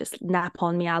and she'd just nap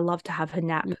on me. I loved to have her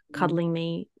nap, cuddling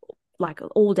me like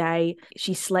all day.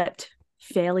 She slept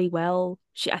fairly well.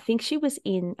 I think she was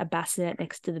in a bassinet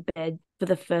next to the bed for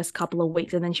the first couple of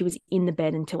weeks, and then she was in the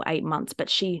bed until 8 months,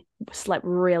 but she slept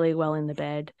really well in the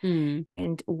bed.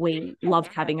 And we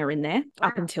loved having her in there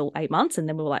up until 8 months, and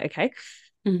then we were like, okay,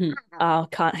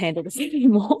 can't handle this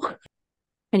anymore.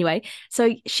 Anyway,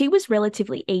 so she was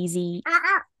relatively easy.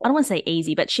 I don't want to say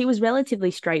easy, but she was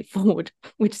relatively straightforward,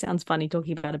 which sounds funny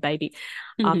talking about a baby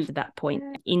after that point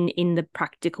in the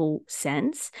practical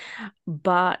sense.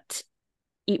 But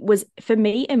it was, for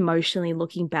me, emotionally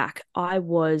looking back, I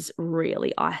was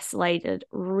really isolated,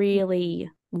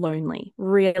 really lonely,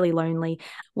 really lonely.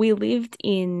 We lived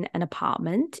in an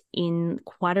apartment in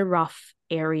quite a rough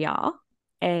area,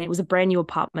 and it was a brand new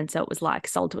apartment. So it was like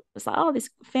sold to us. It was like, oh, this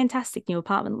fantastic new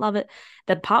apartment. Love it.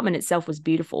 The apartment itself was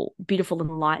beautiful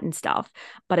and light and stuff,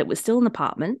 but it was still an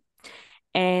apartment.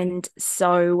 And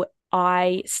so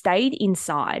I stayed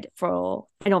inside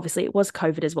and obviously it was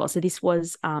COVID as well. So this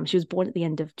was, she was born at the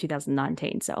end of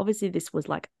 2019. So obviously this was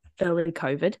like early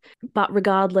COVID, but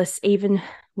regardless, even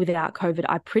without COVID,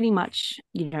 I pretty much,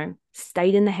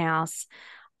 stayed in the house.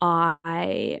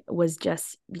 I was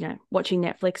just, watching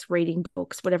Netflix, reading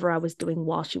books, whatever I was doing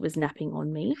while she was napping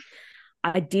on me.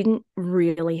 I didn't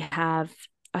really have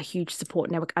a huge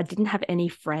support network. I didn't have any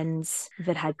friends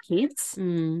that had kids.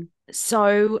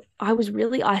 So I was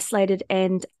really isolated,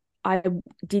 and I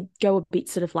did go a bit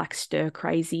sort of like stir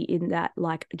crazy in that,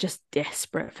 like, just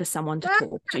desperate for someone to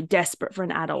talk to, desperate for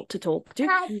an adult to talk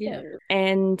to.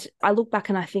 And I look back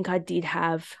and I think I did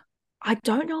have I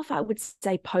don't know if I would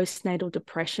say postnatal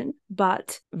depression,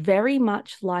 but very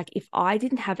much like if I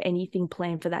didn't have anything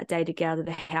planned for that day to get out of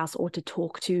the house or to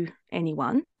talk to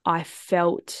anyone, I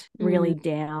felt really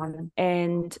down,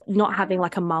 and not having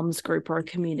like a mum's group or a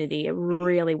community, it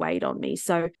really weighed on me.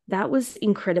 So that was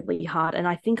incredibly hard. And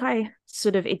I think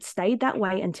it stayed that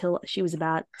way until she was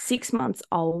about 6 months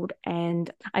old. And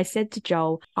I said to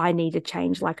Joel, I need to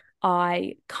change. Like,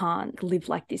 I can't live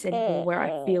like this anymore, where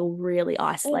I feel really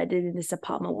isolated in this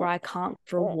apartment, where I can't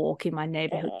for a walk in my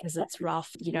neighborhood because it's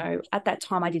rough. You know, at that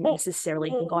time, I didn't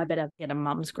necessarily think, oh, I better get a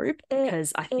mum's group,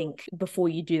 because I think before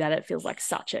you do that, it feels like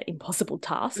such an impossible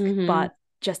task. But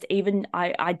just even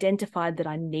I identified that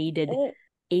I needed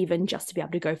even just to be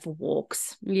able to go for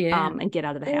walks and get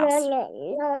out of the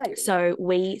house. So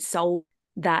we sold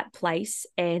that place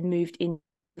and moved in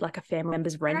like a family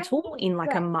member's rental in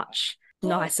like a much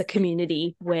nicer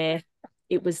community, where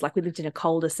it was like we lived in a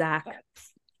cul-de-sac.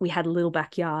 We had a little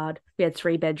backyard. We had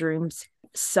 3 bedrooms.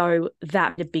 So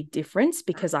that made a big difference,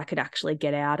 because I could actually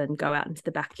get out and go out into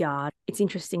the backyard. It's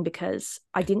interesting because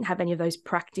I didn't have any of those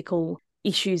practical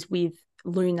issues with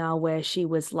Luna, where she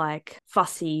was like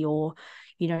fussy or,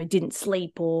 you know, didn't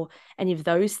sleep or any of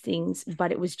those things.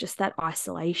 But it was just that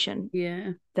isolation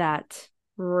that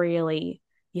really,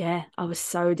 I was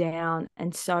so down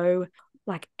and so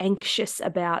like anxious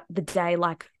about the day.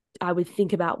 Like, I would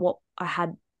think about what I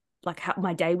had, like how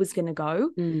my day was going to go.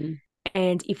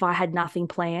 And if I had nothing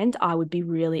planned, I would be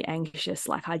really anxious.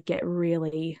 Like, I'd get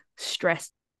really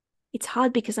stressed. It's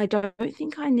hard because I don't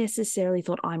think I necessarily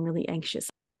thought I'm really anxious.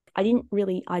 I didn't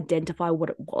really identify what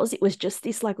it was. It was just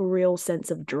this like real sense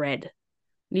of dread.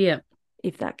 Yeah.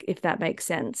 If that makes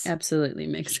sense. Absolutely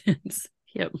makes sense.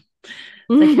 Yep.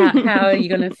 Like, how are you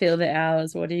going to fill the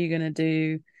hours? What are you going to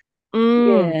do?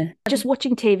 Just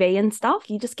watching TV and stuff,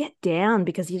 you just get down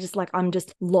because you're just like, I'm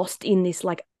just lost in this,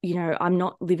 like, you know, I'm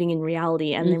not living in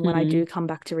reality. And then when I do come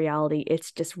back to reality,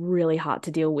 it's just really hard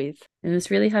to deal with. And it's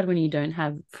really hard when you don't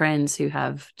have friends who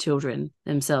have children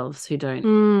themselves, who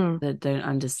that don't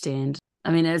understand.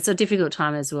 I mean, it's a difficult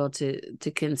time as well to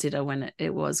consider when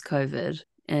it was COVID,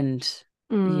 and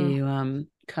you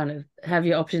kind of have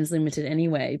your options limited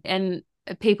anyway. And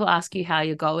people ask you how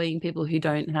you're going. People who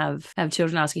don't have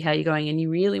children ask you how you're going, and you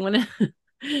really want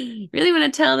to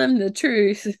tell them the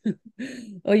truth,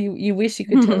 or you wish you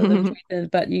could tell them the truth,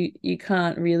 but you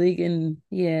can't really. And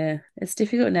it's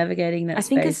difficult navigating that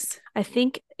space. I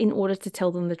think in order to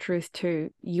tell them the truth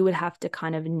too, you would have to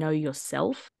kind of know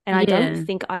yourself. And I don't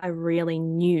think I really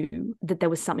knew that there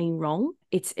was something wrong.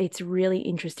 It's really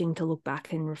interesting to look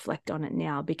back and reflect on it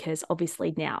now, because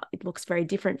obviously now it looks very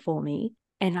different for me.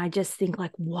 And I just think,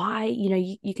 like, why, you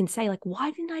know, you can say, like, why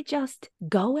didn't I just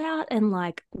go out and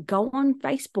like go on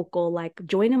Facebook or like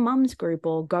join a mum's group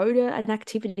or go to an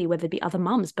activity where there'd be other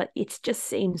mums? But it just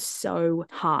seems so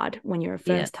hard when you're a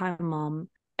first time mum.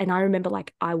 And I remember,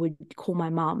 like, I would call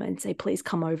my mum and say, please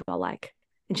come over. Like,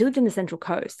 and she lived in the Central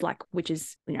Coast, like, which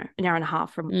is, you know, an hour and a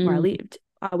half from where I lived.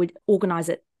 I would organize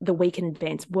it the week in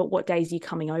advance. What days are you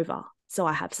coming over? So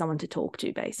I have someone to talk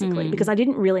to, basically, because I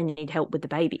didn't really need help with the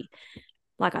baby.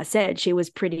 Like I said, she was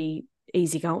pretty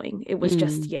easygoing. It was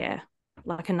just,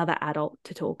 like another adult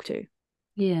to talk to.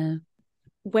 Yeah.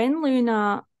 When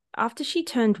Luna, after she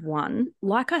turned 1,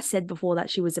 like I said before, that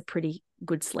she was a pretty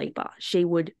good sleeper. She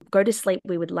would go to sleep.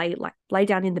 We would lay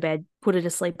down in the bed, put her to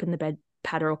sleep in the bed,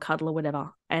 pat her or cuddle or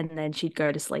whatever. And then she'd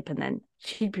go to sleep, and then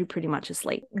she'd be pretty much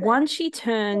asleep. Once she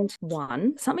turned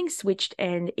 1, something switched,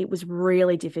 and it was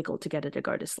really difficult to get her to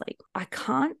go to sleep. I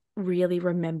can't really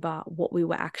remember what we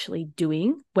were actually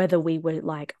doing, whether we were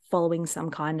like following some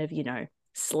kind of, you know,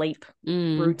 sleep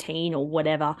routine or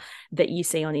whatever that you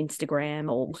see on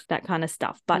Instagram or that kind of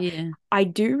stuff. But I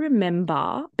do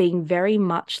remember being very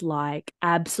much like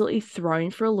absolutely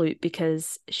thrown for a loop,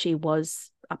 because she was,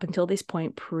 up until this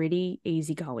point, pretty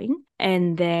easygoing.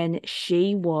 And then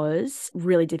she was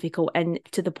really difficult, and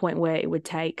to the point where it would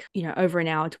take, you know, over an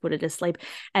hour to put her to sleep.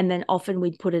 And then often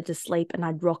we'd put her to sleep and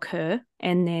I'd rock her.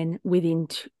 And then within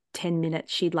 10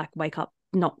 minutes, she'd like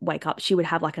not wake up. She would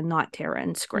have like a night terror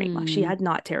and scream. Like, she had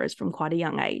night terrors from quite a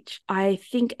young age. I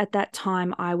think at that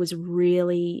time I was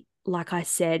really, like I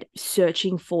said,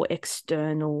 searching for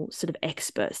external sort of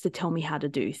experts to tell me how to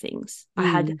do things. I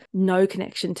had no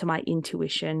connection to my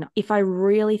intuition. If I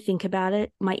really think about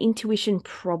it, my intuition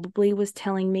probably was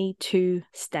telling me to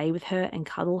stay with her and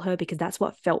cuddle her, because that's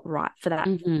what felt right for that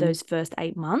those first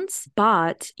 8 months.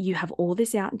 But you have all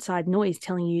this outside noise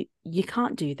telling you, you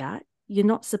can't do that. you're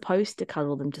not supposed to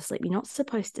cuddle them to sleep. You're not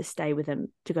supposed to stay with them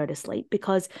to go to sleep,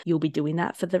 because you'll be doing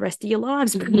that for the rest of your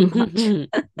lives pretty much,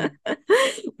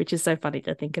 which is so funny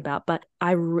to think about. But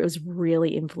I was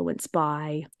really influenced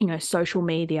by, social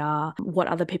media, what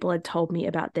other people had told me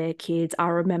about their kids. I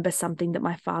remember something that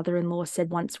my father-in-law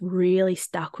said once really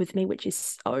stuck with me, which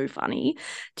is so funny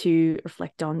to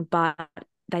reflect on. But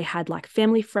they had like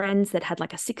family friends that had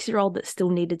like a 6-year-old that still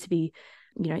needed to be,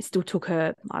 it still took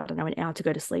her, I don't know, an hour to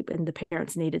go to sleep, and the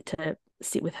parents needed to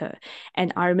sit with her.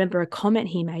 And I remember a comment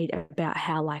he made about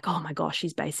how like, oh my gosh,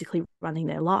 she's basically running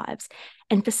their lives.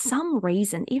 And for some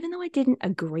reason, even though I didn't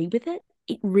agree with it,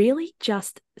 it really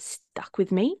just stuck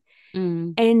with me.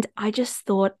 And I just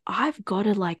thought, I've got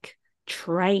to like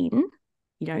train,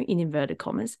 in inverted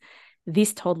commas,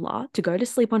 this toddler to go to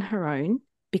sleep on her own,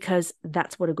 because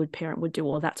that's what a good parent would do,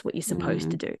 or that's what you're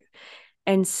supposed to do.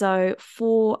 And so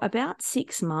for about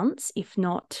 6 months, if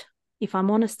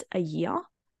I'm honest, a year,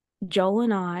 Joel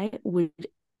and I would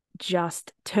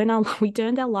just we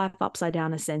turned our life upside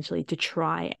down essentially to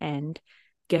try and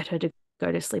get her to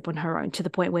go to sleep on her own, to the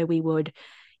point where we would,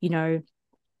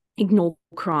 ignore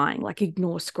crying, like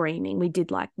ignore screaming.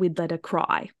 We'd let her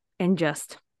cry, and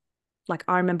just like,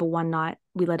 I remember one night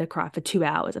we let her cry for 2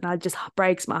 hours, and it just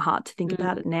breaks my heart to think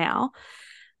about it now.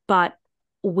 But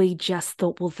we just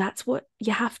thought, well, that's what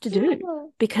you have to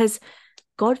do, because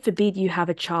God forbid you have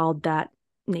a child that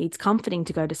needs comforting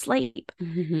to go to sleep.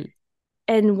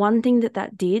 And one thing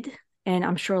that did, and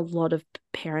I'm sure a lot of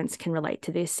parents can relate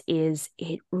to this, is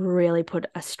it really put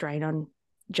a strain on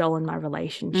Joel and my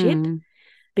relationship,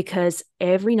 because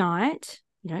every night,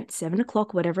 at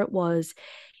 7:00, whatever it was,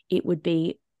 it would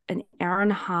be an hour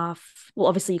and a half. Well,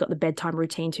 obviously you got the bedtime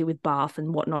routine too, with bath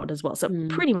and whatnot as well. So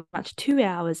pretty much 2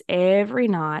 hours every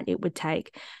night it would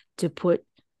take to put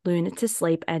Luna to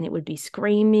sleep, and it would be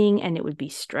screaming, and it would be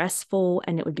stressful,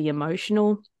 and it would be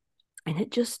emotional. And it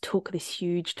just took this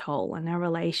huge toll on our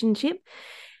relationship.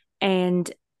 And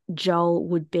Joel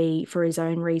would be, for his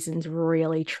own reasons,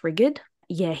 really triggered.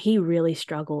 Yeah, he really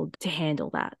struggled to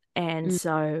handle that. And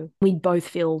so we'd both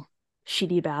feel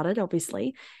shitty about it,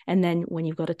 obviously. And then when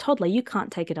you've got a toddler, you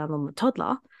can't take it out on the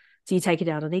toddler, so you take it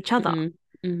out on each other.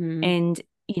 And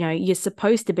you're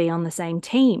supposed to be on the same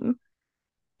team,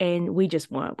 and we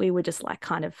just weren't. We were just like,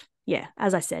 kind of,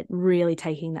 as I said, really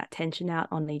taking that tension out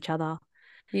on each other.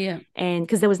 And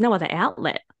because there was no other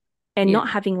outlet, and not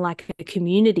having like a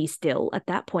community still at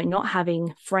that point, not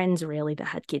having friends really that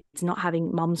had kids, not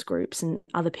having mums groups and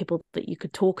other people that you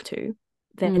could talk to,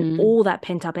 then all that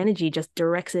pent up energy just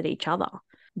directs at each other.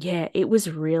 Yeah, it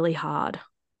was really hard.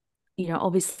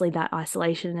 Obviously that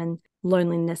isolation and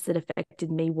loneliness that affected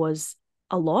me was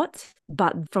a lot,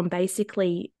 but from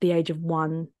basically the age of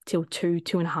 1 till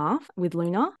 2.5 with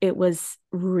Luna, it was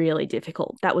really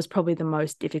difficult. That was probably the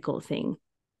most difficult thing.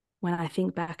 When I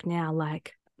think back now,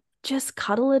 like, just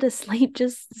cuddle her to sleep,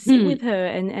 just sit with her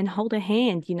and hold her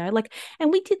hand,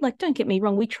 and we did, like, don't get me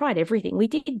wrong, we tried everything. We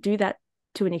did do that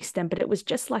to an extent, but it was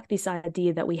just like this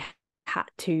idea that we had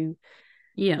to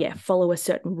follow a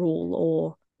certain rule,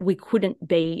 or we couldn't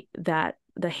be the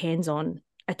hands-on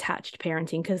attached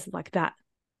parenting, because like that,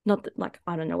 not that, like,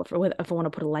 I don't know if I want to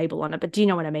put a label on it, but do you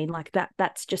know what I mean? Like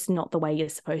that's just not the way you're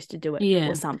supposed to do it,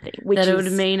 or something. That it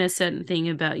would mean a certain thing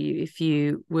about you if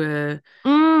you were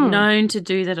known to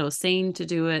do that, or seen to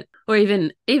do it, or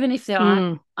even if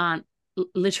there aren't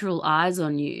literal eyes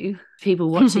on you,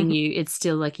 people watching you, it's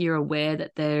still like you're aware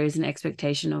that there is an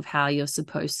expectation of how you're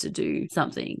supposed to do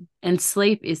something. And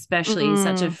sleep especially is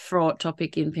such a fraught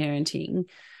topic in parenting,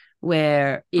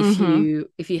 where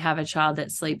if you have a child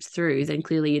that sleeps through, then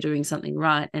clearly you're doing something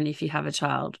right. And if you have a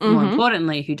child, more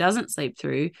importantly, who doesn't sleep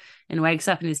through and wakes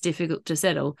up and is difficult to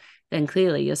settle, then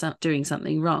clearly you're doing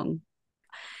something wrong.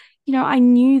 I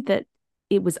knew that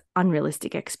it was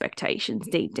unrealistic expectations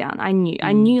deep down. I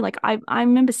knew, like, I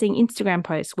remember seeing Instagram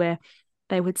posts where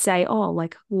they would say, oh,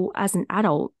 like, well, as an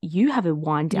adult, you have a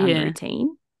wind down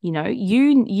routine.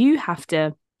 You have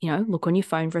to, look on your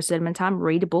phone for a certain amount of time,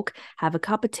 read a book, have a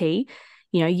cup of tea.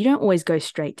 You don't always go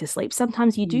straight to sleep.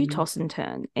 Sometimes you do toss and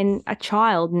turn, and a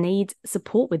child needs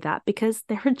support with that, because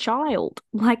they're a child,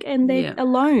 like, and they're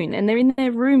alone, and they're in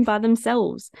their room by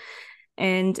themselves.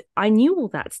 And I knew all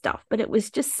that stuff, but it was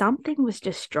just, something was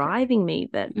just driving me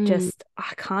that just,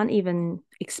 I can't even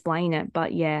explain it.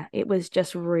 But yeah, it was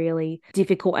just really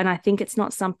difficult. And I think it's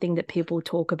not something that people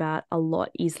talk about a lot,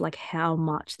 is like how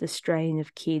much the strain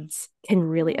of kids can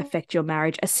really affect your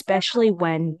marriage, especially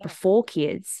when before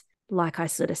kids, like I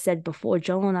sort of said before,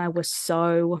 Joel and I were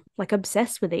so like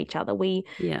obsessed with each other. We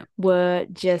were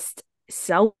just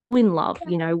so in love,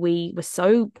 we were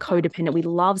so codependent. We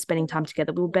loved spending time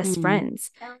together. We were best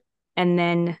friends. And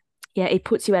then, yeah, it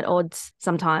puts you at odds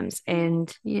sometimes.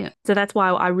 And Yeah. so that's why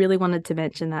I really wanted to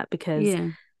mention that, because Yeah.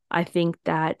 I think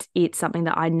that it's something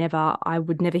that I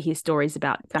would never hear stories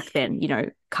about back then,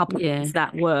 couples Yeah.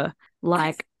 that were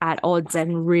like at odds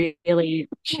and really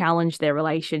challenged their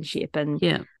relationship. And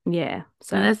Yeah. yeah,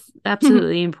 so And that's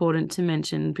absolutely important to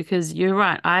mention, because you're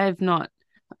right. I've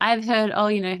heard, oh,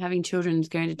 having children is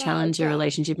going to challenge your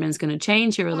relationship and it's going to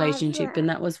change your relationship. And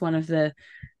that was one of the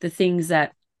things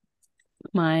that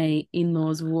my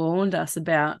in-laws warned us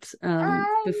about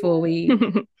before we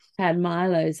had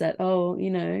Milo, is that, oh,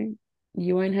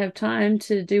 you won't have time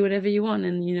to do whatever you want,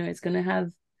 and it's going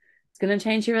to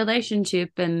change your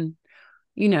relationship. And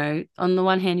on the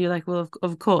one hand you're like, well,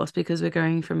 of course, because we're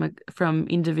going from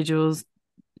individuals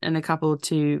and a couple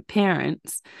to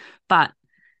parents. But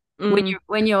when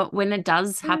it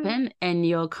does happen and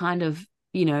you're kind of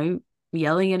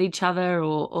yelling at each other,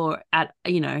 or at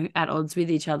at odds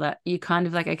with each other, you kind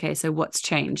of like, okay, so what's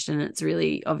changed? And it's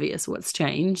really obvious what's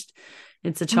changed.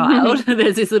 It's a child.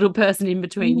 There's this little person in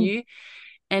between you.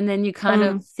 And then you kind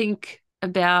of not think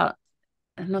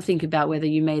about whether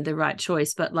you made the right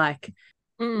choice, but like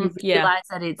you yeah, realize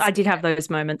that it's I did have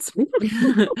those moments.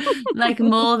 like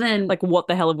more than like, what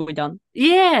the hell have we done?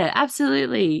 Yeah,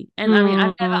 absolutely. And I mean,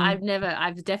 Mm.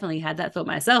 I've definitely had that thought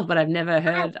myself, but I've never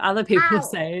heard other people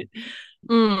say it,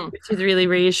 Mm. which is really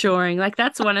reassuring. Like,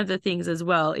 that's one of the things as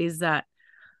well, is that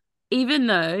even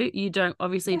though you don't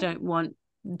want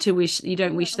to you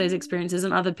don't wish those experiences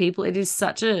on other people, it is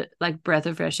such a like breath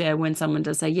of fresh air when someone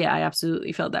does say, yeah, I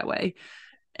absolutely felt that way.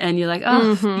 And you're like,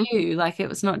 oh, phew, like it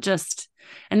was not just.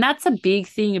 And that's a big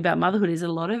thing about motherhood, is a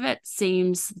lot of it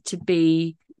seems to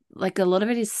be like, a lot of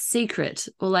it is secret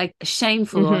or like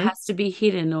shameful or has to be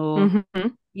hidden, or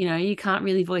you can't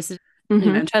really voice it.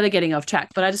 Anyway, I'm totally getting off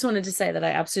track, but I just wanted to say that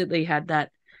I absolutely had a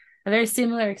very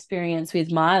similar experience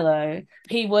with Milo.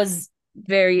 He was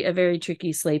a very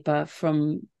tricky sleeper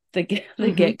from the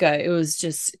get-go. It was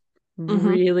just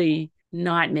really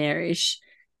nightmarish.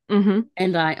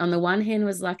 And I, on the one hand,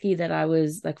 was lucky that I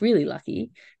was like really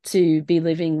lucky to be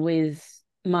living with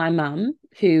my mum,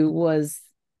 who was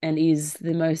and is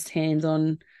the most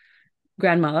hands-on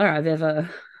grandmother I've ever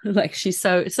like, she's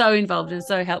so involved and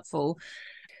so helpful.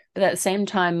 But at the same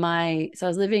time,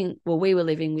 we were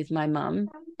living with my mum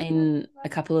in a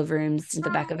couple of rooms in the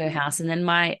back of her house. And then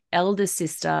my eldest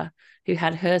sister, who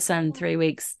had her son 3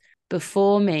 weeks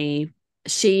before me,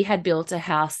 she had built a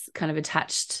house kind of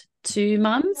attached to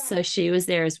mum's. So she was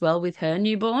there as well with her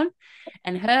newborn.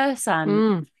 And her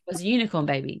son was a unicorn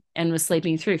baby and was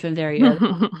sleeping through from very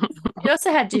early. She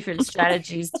also had different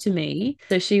strategies to me.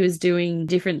 So she was doing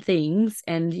different things.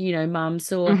 And, mum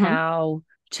saw how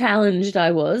challenged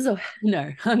I was, or no,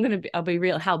 I'll be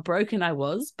real, how broken I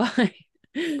was by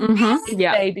this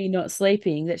baby not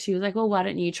sleeping, that she was like, well, why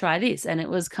don't you try this? And it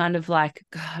was kind of like,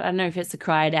 God, I don't know if it's the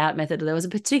cry it out method, or there was a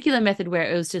particular method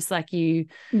where it was just like, you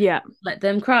let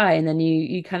them cry and then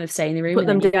you kind of stay in the room Put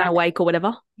and them down awake or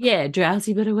whatever. Yeah,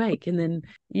 drowsy but awake. And then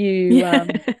you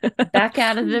back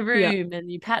out of the room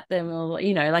and you pat them, or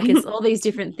like, it's all these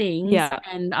different things.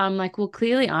 And I'm like, well,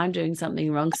 clearly I'm doing something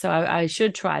wrong, so I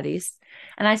should try this.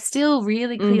 And I still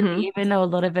really clearly, even though a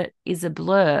lot of it is a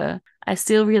blur, I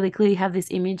still really clearly have this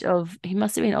image of, he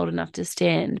must have been old enough to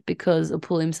stand or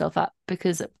pull himself up,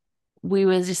 because we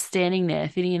were just standing there,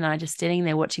 Finny and I just standing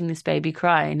there watching this baby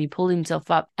cry, and he pulled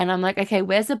himself up. And I'm like, okay,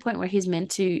 where's the point where he's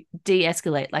meant to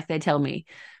de-escalate, like they tell me?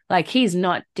 Like, he's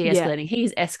not de-escalating,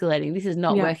 he's escalating. This is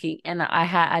not working. And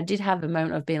I did have a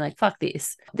moment of being like, fuck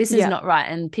this. This is not right,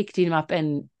 and picked him up.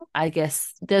 And I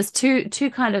guess there's two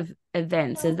kind of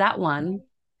events. There's that one.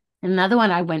 Another one,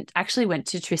 I actually went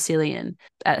to Tresillian,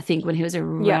 I think when he was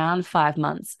around 5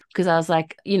 months, because I was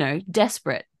like,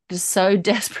 desperate, just so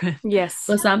desperate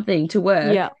for something to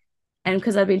work. And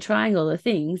because I'd been trying all the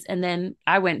things. And then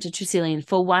I went to Tresillian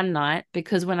for one night,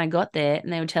 because when I got there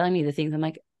and they were telling me the things, I'm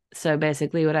like, so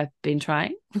basically what I've been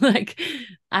trying, like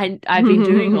I've been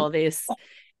doing all this.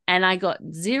 And I got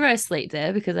zero sleep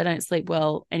there, because I don't sleep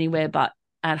well anywhere but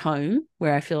at home,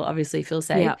 where I obviously feel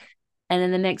safe. And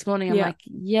then the next morning I'm like,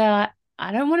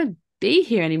 I don't want to be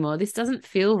here anymore. This doesn't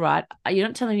feel right. You're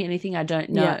not telling me anything I don't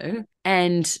know.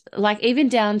 And like, even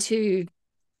down to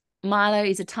Milo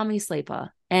is a tummy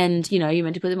sleeper, and you're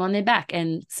meant to put them on their back.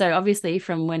 And so obviously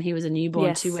from when he was a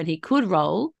newborn to when he could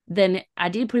roll, then I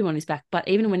did put him on his back. But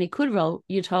even when he could roll,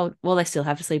 you're told, well, they still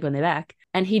have to sleep on their back.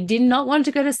 And he did not want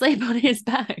to go to sleep on his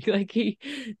back. Like, he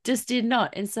just did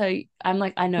not. And so I'm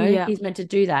like, I know he's meant to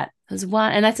do that. There's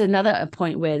one, and that's another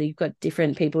point where you've got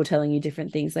different people telling you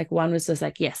different things. Like, one was just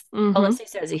like, yes, policy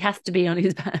says he has to be on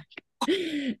his back.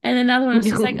 And another one was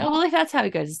just like, oh, well, if that's how he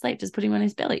goes to sleep, just put him on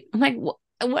his belly. I'm like,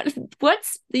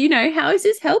 what's, how is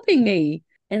this helping me?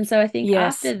 And so I think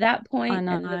Yes, after that I point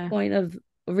and the know. point of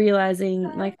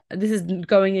realizing like this is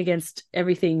going against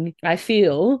everything I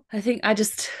feel, I think I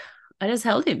just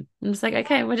held him. I'm just like,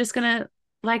 okay, I'm just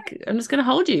gonna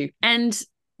hold you. And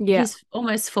Yeah. he's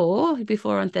almost 4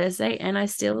 before on Thursday, and I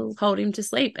still hold him to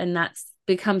sleep. And that's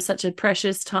become such a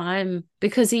precious time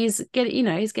because he's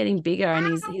getting bigger, and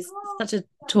he's such a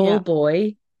tall Yeah.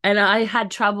 boy. And I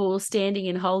had trouble standing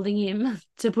and holding him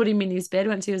to put him in his bed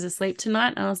once he was asleep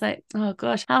tonight. And I was like, oh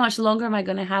gosh, how much longer am I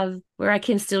going to have where I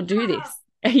can still do this?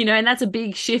 And that's a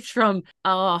big shift from,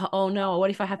 oh no, what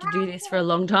if I have to do this for a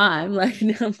long time? Like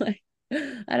now I'm like,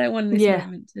 I don't want this Yeah.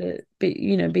 moment to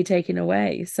be taken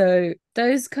away. So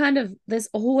I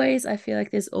feel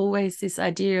like there's always this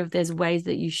idea of there's ways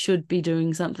that you should be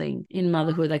doing something in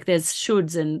motherhood. Like there's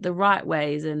shoulds and the right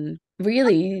ways, and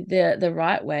really the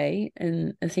right way.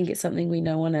 And I think it's something we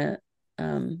know on a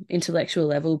intellectual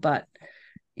level, but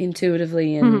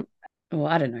intuitively and, well,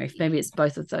 I don't know if maybe it's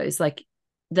both of those. Like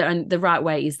the right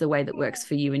way is the way that works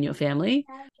for you and your family,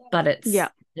 but Yeah.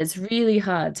 it's really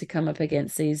hard to come up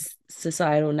against these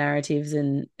societal narratives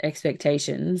and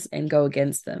expectations and go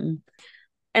against them.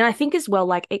 And I think as well,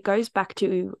 like it goes back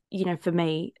to, for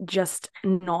me, just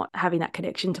not having that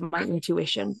connection to my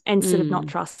intuition and sort of not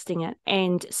trusting it.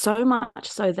 And so much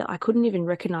so that I couldn't even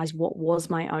recognize what was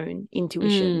my own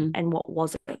intuition and what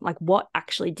wasn't. Like, what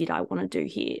actually did I want to do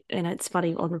here? And it's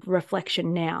funny on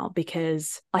reflection now,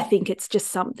 because I think it's just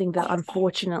something that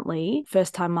unfortunately,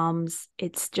 first time mums,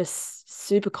 it's just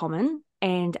super common.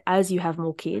 And as you have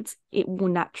more kids, it will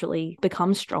naturally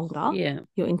become stronger,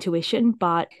 your intuition.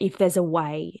 But if there's a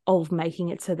way of making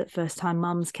it so that first time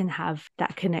mums can have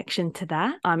that connection to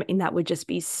that, and that would just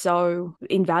be so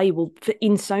invaluable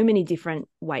in so many different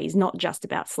ways, not just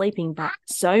about sleeping, but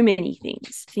so many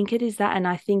things. I think it is that. And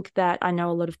I think that I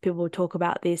know a lot of people talk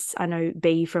about this. I know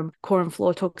B from Core and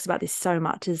Floor talks about this so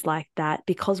much, is like that,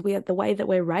 because the way that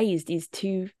we're raised is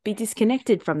to be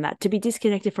disconnected from that, to be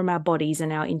disconnected from our bodies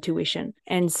and our intuition.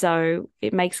 And so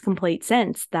it makes complete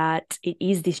sense that it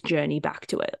is this journey back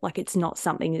to it. Like it's not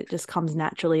something that just comes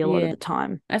naturally a lot of the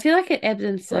time. I feel like it ebbs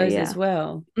and flows as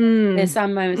well. There's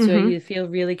some moments where you feel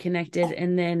really connected,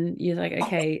 and then you're like,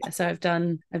 okay, so I've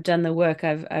done the work,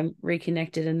 I'm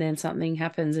reconnected, and then something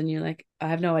happens and you're like, I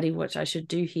have no idea what I should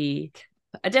do here.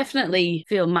 I definitely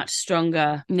feel much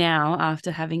stronger now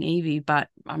after having Evie, but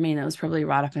I mean, it was probably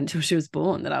right up until she was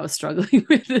born that I was struggling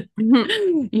with it,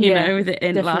 with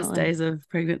the last days of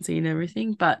pregnancy and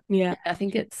everything. But I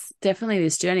think it's definitely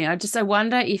this journey. I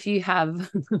wonder if you have,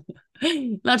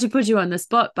 not to put you on the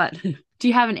spot, but do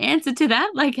you have an answer to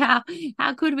that? Like how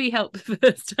could we help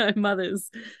first time mothers?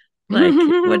 Like,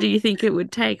 what do you think it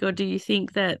would take? Or do you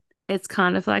think that it's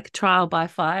kind of like trial by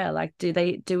fire? Like, do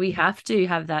we have to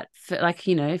have that,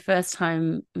 first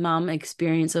time mum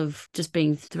experience of just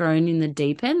being thrown in the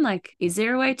deep end? Like, is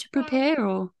there a way to prepare?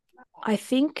 Or I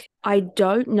think, I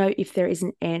don't know if there is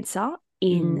an answer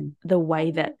in the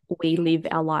way that we live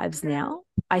our lives now.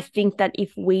 I think that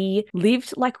if we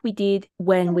lived like we did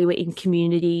when we were in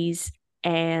communities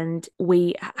and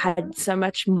we had so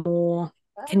much more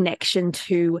connection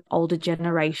to older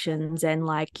generations and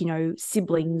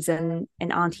siblings and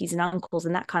aunties and uncles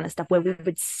and that kind of stuff, where we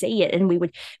would see it and we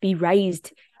would be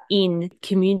raised in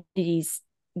communities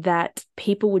that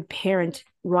people would parent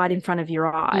right in front of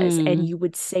your eyes, and you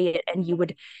would see it, and you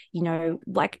would,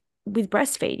 like with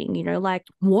breastfeeding, like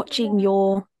watching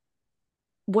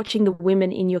the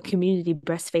women in your community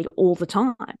breastfeed all the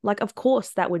time. Like, of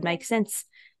course, that would make sense.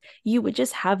 You would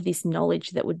just have this knowledge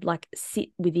that would like sit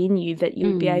within you that you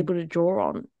would be able to draw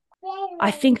on. I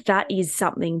think that is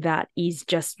something that is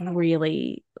just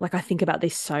really, like, I think about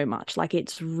this so much. Like,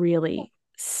 it's really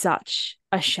such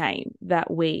a shame that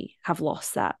we have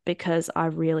lost that, because I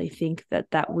really think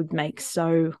that would make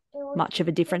so much of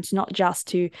a difference, not just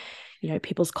to,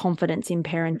 people's confidence in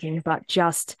parenting, but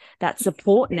just that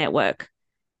support network,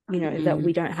 that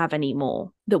we don't have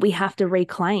anymore, that we have to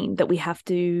reclaim, that we have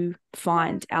to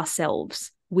find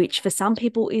ourselves, which for some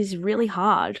people is really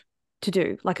hard to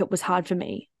do. Like it was hard for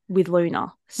me with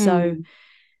Luna. So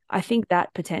I think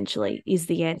that potentially is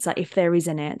the answer. If there is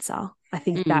an answer, I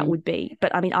think that would be,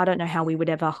 but I mean, I don't know how we'd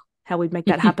make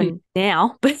that happen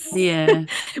now, but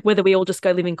whether we all just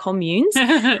go live in communes.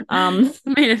 I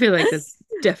mean, I feel like that's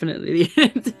definitely the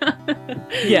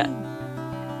answer. Yeah.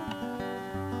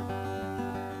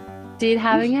 Did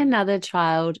having another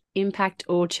child impact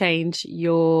or change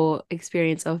your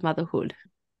experience of motherhood?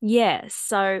 Yeah,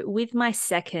 so with my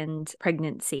second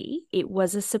pregnancy, it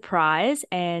was a surprise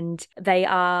and they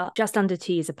are just under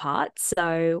 2 years apart.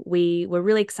 So we were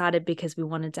really excited because we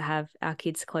wanted to have our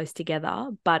kids close together,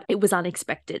 but it was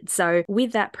unexpected. So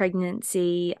with that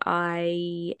pregnancy,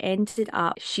 I ended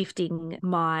up shifting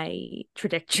my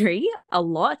trajectory a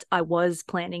lot. I was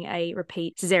planning a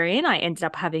repeat cesarean. I ended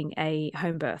up having a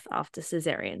home birth after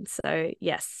cesarean. So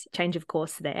yes, change of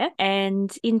course there.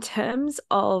 And in terms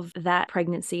of that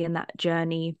pregnancy and that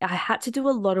journey, I had to do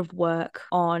a lot of work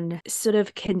on sort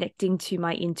of connecting to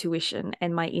my intuition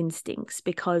and my instincts,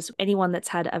 because anyone that's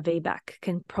had a VBAC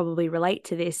can probably relate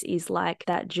to this, is like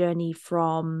that journey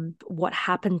from what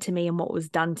happened to me and what was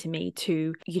done to me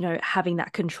to, having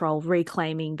that control,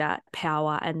 reclaiming that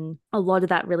power. And a lot of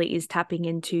that really is tapping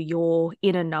into your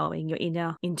inner knowing, your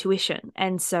inner intuition.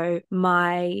 And so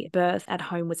my birth at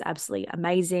home was absolutely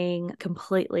amazing,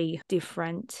 completely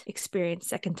different experience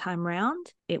second time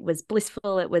round. It was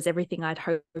blissful. It was everything I'd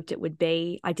hoped it would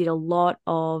be. I did a lot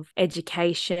of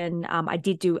education. I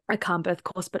did do a calm birth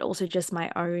course, but also just my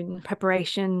own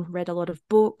preparation, read a lot of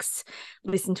books,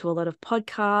 listened to a lot of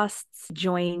podcasts,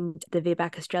 joined the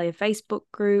VBAC Australia Facebook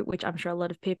group, which I'm sure a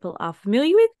lot of people are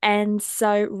familiar with. And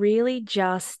so really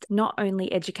just not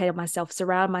only educated myself,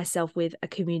 surround myself with a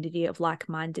community of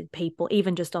like-minded people,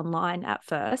 even just online at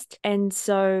first. And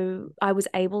so I was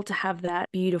able to have that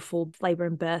beautiful labor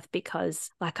and birth because,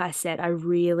 like I said, I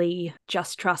really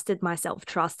just trusted myself,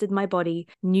 trusted my body,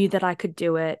 knew that I could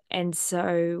do it. And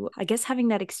so I guess having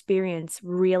that experience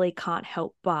really can't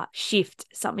help but shift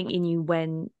something in you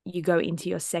when you go into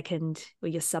your second or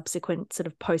your subsequent sort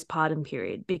of postpartum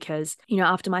period. Because,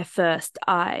 after my first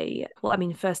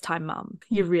time mum,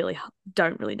 you really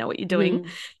don't really know what you're doing.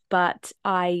 But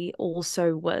I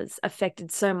also was affected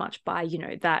so much by,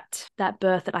 that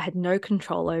birth that I had no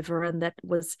control over and that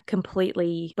was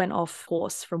completely went off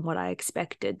course from what I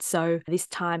expected. So this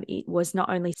time it was not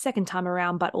only second time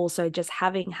around, but also just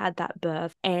having had that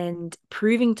birth and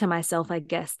proving to myself, I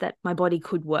guess, that my body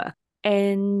could work.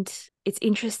 And it's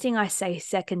interesting I say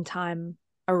second time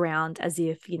around as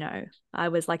if, I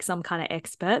was like some kind of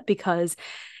expert, because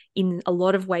in a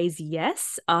lot of ways,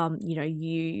 yes,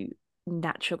 you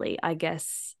naturally, I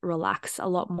guess, relax a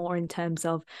lot more in terms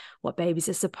of what babies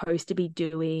are supposed to be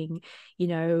doing,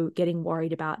 getting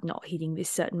worried about not hitting this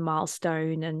certain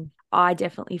milestone. And I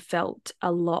definitely felt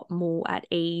a lot more at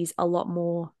ease, a lot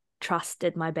more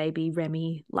trusted my baby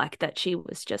Remy, like that she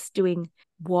was just doing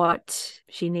what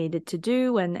she needed to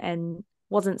do and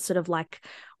wasn't sort of like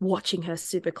watching her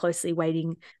super closely,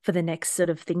 waiting for the next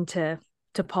sort of thing to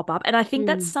pop up. And I think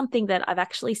that's something that I've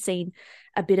actually seen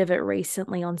a bit of it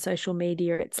recently on social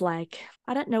media. It's like,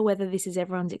 I don't know whether this is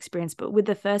everyone's experience, but with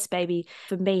the first baby,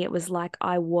 for me, it was like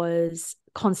I was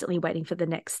constantly waiting for the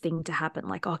next thing to happen.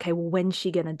 Like, okay, well, when's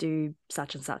she going to do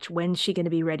such and such? When's she going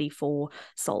to be ready for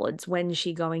solids? When's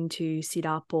she going to sit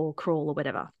up or crawl or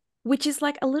whatever? Which is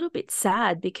like a little bit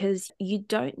sad because you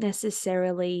don't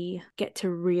necessarily get to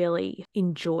really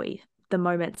enjoy the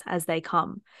moments as they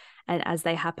come and as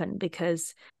they happen,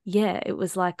 because it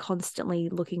was like constantly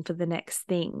looking for the next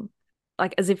thing,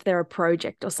 like as if they're a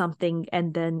project or something,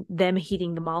 and then them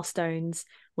hitting the milestones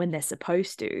when they're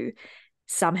supposed to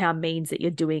somehow means that you're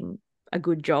doing a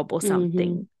good job or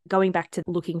something. Going back to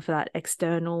looking for that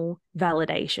external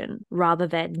validation rather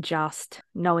than just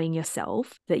knowing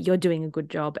yourself that you're doing a good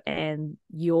job and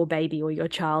your baby or your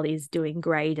child is doing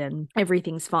great and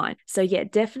everything's fine. So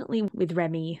definitely with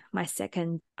Remy, my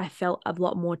second, I felt a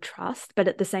lot more trust, but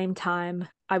at the same time,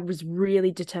 I was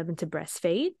really determined to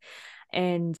breastfeed.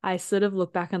 And I sort of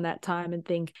look back on that time and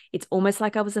think it's almost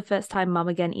like I was a first time mum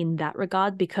again in that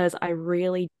regard, because I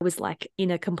really was like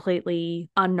in a completely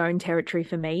unknown territory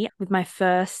for me. With my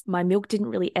first, my milk didn't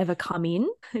really ever come in.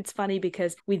 It's funny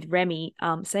because with Remy,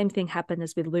 same thing happened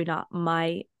as with Luna.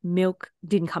 My milk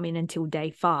didn't come in until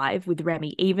day 5 with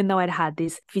Remy, even though I'd had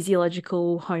this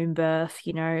physiological home birth.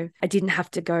 I didn't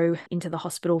have to go into the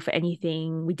hospital for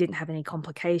anything. We didn't have any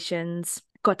complications.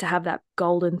 Got to have that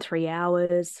golden 3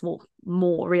 hours, well,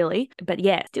 more really, but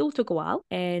still took a while.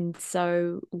 And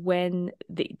so when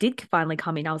it did finally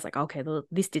come in, I was like, okay, well,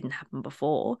 this didn't happen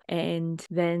before. And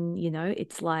then,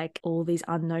 it's like all these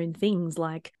unknown things,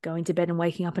 like going to bed and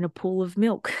waking up in a pool of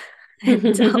milk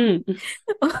and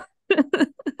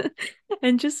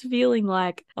and just feeling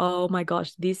like, oh my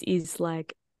gosh, this is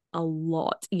like a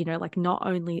lot, like not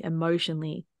only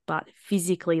emotionally, but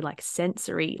physically, like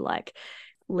sensory, like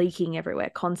leaking everywhere,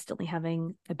 constantly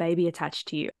having a baby attached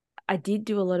to you. I did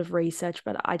do a lot of research,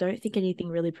 but I don't think anything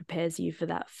really prepares you for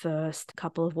that first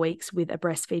couple of weeks with a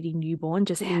breastfeeding newborn,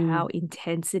 just how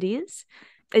intense it is.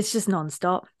 It's just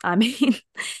nonstop. I mean,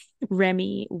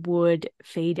 Remy would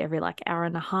feed every like hour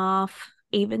and a half,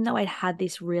 even though I'd had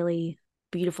this really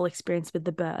beautiful experience with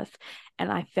the birth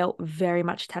and I felt very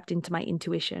much tapped into my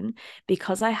intuition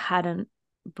because I hadn't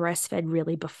breastfed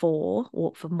really before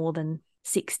or for more than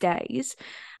 6 days.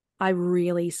 I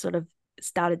really sort of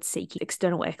started seeking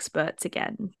external experts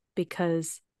again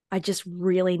because I just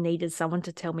really needed someone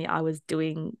to tell me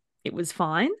it was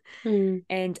fine. Mm.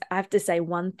 And I have to say,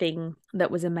 one thing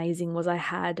that was amazing was I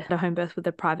had a home birth with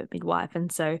a private midwife,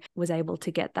 and so was able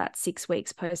to get that 6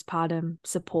 weeks postpartum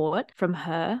support from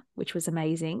her, which was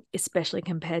amazing, especially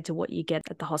compared to what you get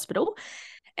at the hospital.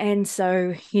 And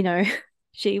so,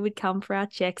 she would come for our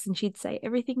checks and she'd say,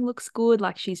 everything looks good.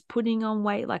 Like she's putting on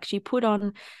weight. Like she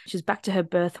was back to her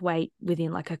birth weight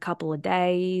within like a couple of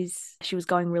days. She was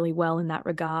going really well in that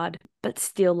regard. But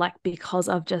still, like, because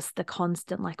of just the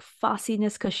constant like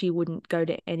fussiness, because she wouldn't go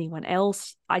to anyone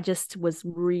else, I just was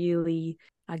really,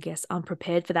 I guess,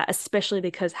 unprepared for that, especially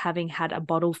because having had a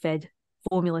bottle fed,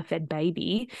 formula fed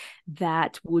baby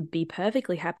that would be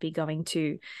perfectly happy going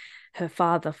to her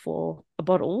father for a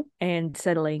bottle and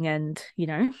settling and,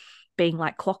 being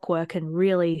like clockwork and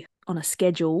really on a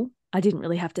schedule. I didn't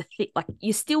really have to think, like,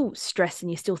 you still stress and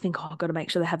you still think, oh, I've got to make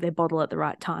sure they have their bottle at the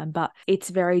right time, but it's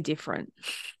very different.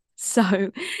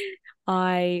 So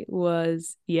I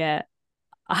was, yeah.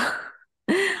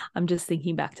 I'm just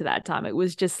thinking back to that time. It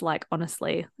was just like,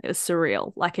 honestly, it was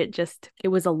surreal. Like it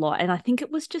was a lot. And I think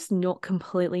it was just not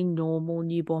completely normal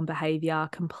newborn behavior,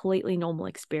 completely normal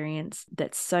experience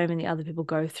that so many other people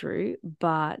go through.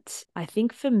 But I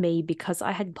think for me, because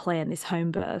I had planned this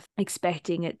home birth,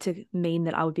 expecting it to mean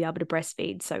that I would be able to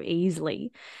breastfeed so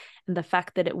easily, and the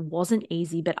fact that it wasn't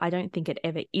easy, but I don't think it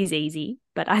ever is easy.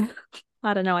 But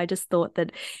I don't know. I just thought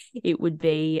that it would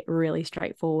be really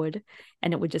straightforward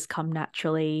and it would just come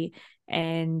naturally.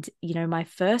 And, my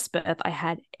first birth, I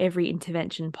had every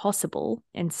intervention possible.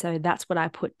 And so that's what I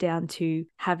put down to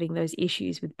having those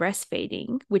issues with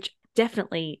breastfeeding, which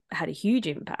definitely had a huge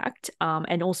impact.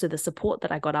 And also the support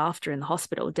that I got after in the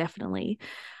hospital, definitely.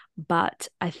 But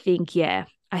I think, yeah,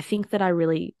 I think that I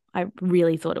really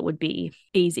thought it would be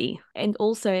easy. And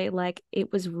also, like,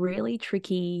 it was really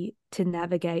tricky to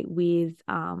navigate with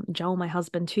Joel, my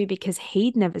husband, too, because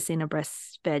he'd never seen a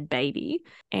breastfed baby.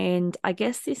 And I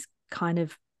guess this kind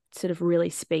of sort of really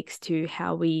speaks to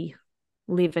how we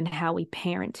live and how we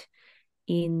parent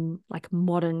in like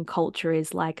modern culture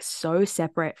is like so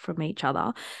separate from each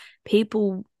other.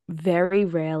 People very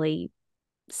rarely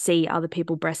see other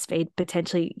people breastfeed.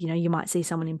 Potentially, you might see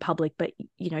someone in public, but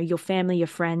your family, your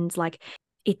friends, like,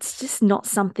 it's just not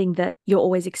something that you're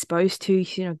always exposed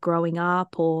to, growing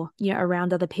up or,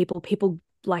 around other people,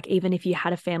 like, even if you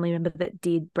had a family member that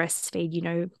did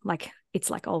breastfeed, like, it's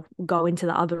like, oh, go into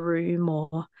the other room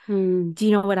or do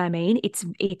you know what I mean?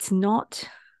 It's not,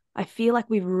 I feel like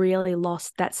we've really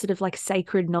lost that sort of like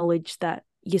sacred knowledge that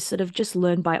you sort of just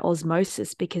learn by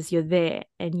osmosis because you're there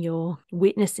and you're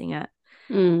witnessing it.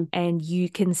 And you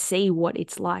can see what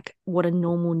it's like, what a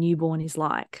normal newborn is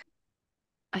like.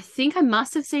 I think I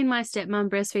must have seen my stepmom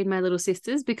breastfeed my little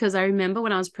sisters because I remember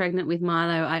when I was pregnant with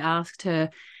Milo, I asked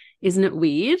her, isn't it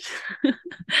weird?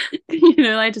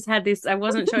 I just had this, I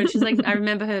wasn't sure. And she's like, I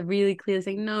remember her really clearly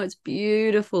saying, no, it's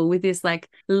beautiful, with this like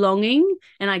longing.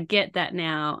 And I get that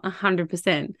now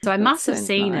 100%. So I must have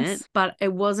seen it, but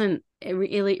it wasn't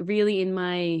really in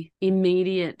my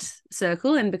immediate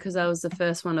circle. And because I was the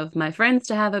first one of my friends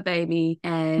to have a baby,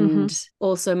 and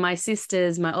also my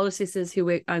older sisters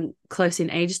who I'm close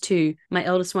in age to, my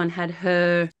eldest one had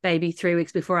her baby 3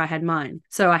 weeks before I had mine.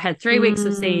 So I had 3 weeks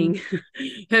of seeing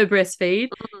her breastfeed.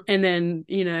 And then,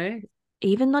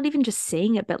 even not even just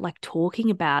seeing it, but like talking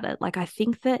about it. Like, I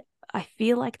think that I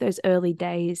feel like those early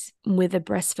days with a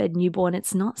breastfed newborn,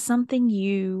 it's not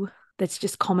something that's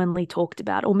just commonly talked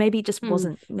about, or maybe it just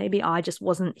wasn't, maybe I just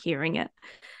wasn't hearing it.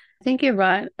 I think you're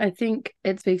right. I think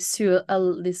it speaks to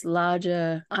this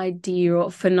larger idea or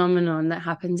phenomenon that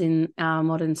happens in our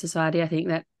modern society. I think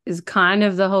that is kind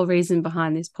of the whole reason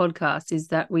behind this podcast, is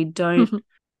that we don't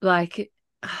like,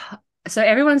 so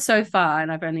everyone so far,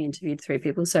 and I've only interviewed 3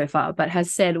 people so far, but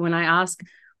has said, when I ask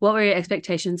what were your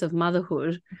expectations of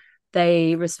motherhood,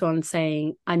 they respond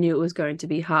saying, I knew it was going to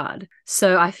be hard.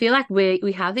 So I feel like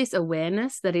we have this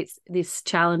awareness that it's this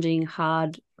challenging,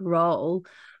 hard role.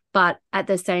 But at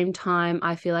the same time,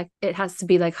 I feel like it has to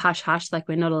be like hush hush, like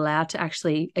we're not allowed to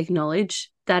actually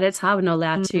acknowledge that it's hard. We're not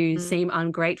allowed to seem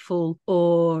ungrateful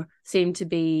or seem to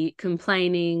be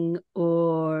complaining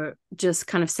or just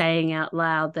kind of saying out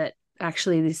loud that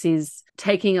actually this is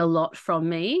taking a lot from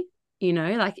me,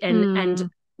 like, and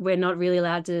we're not really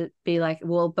allowed to be like,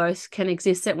 well, both can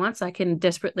exist at once. I can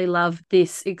desperately love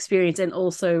this experience and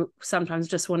also sometimes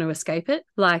just want to escape it.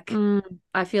 Like,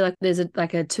 I feel like there's a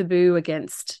taboo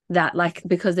against that, like,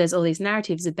 because there's all these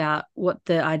narratives about what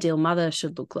the ideal mother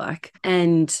should look like.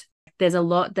 And there's a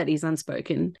lot that is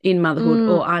unspoken in motherhood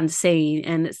or unseen.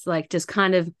 And it's like just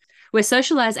kind of, we're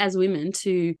socialized as women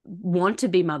to want to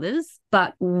be mothers,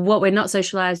 but what we're not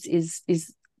socialized is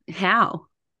how,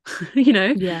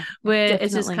 Yeah, where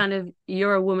it's just definitely. kind of,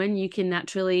 you're a woman, you can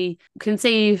naturally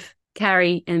conceive,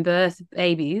 carry and birth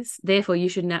babies, therefore you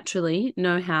should naturally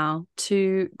know how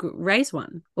to raise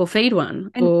one or feed one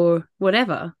And or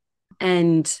whatever.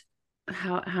 And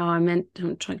how I'm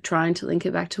trying to link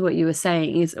it back to what you were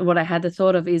saying is, what I had the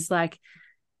thought of is like,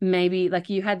 maybe like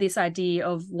you had this idea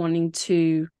of wanting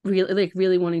to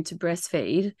really wanting to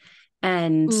breastfeed,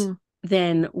 and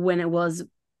then when it was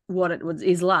what it was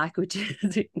is like, which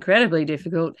is incredibly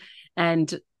difficult,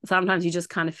 and sometimes you just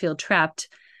kind of feel trapped.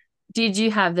 Did you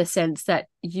have the sense that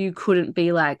you couldn't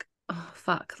be like, oh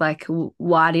fuck, like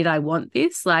why did I want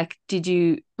this? Like, did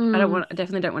you, I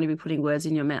definitely don't want to be putting words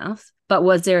in your mouth, but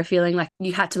was there a feeling like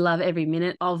you had to love every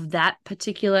minute of that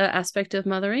particular aspect of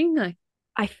mothering? Like,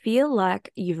 I feel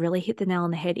like you've really hit the nail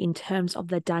on the head in terms of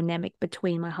the dynamic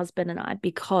between my husband and I,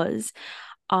 because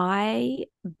I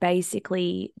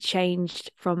basically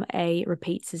changed from a planned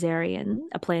repeat cesarean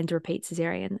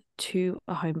to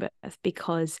a home birth,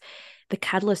 because the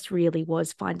catalyst really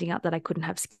was finding out that I couldn't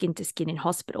have skin to skin in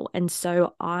hospital. And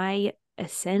so I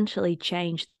essentially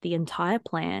changed the entire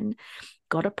plan,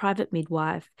 got a private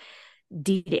midwife,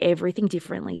 did everything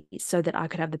differently so that I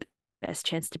could have the best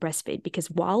chance to breastfeed. Because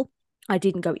while I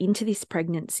didn't go into this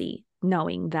pregnancy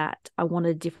knowing that I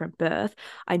wanted a different birth,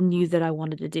 I knew that I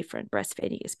wanted a different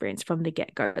breastfeeding experience from the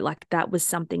get-go. Like, that was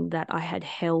something that I had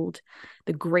held,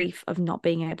 the grief of not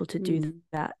being able to do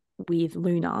that with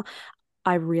Luna.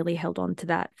 I really held on to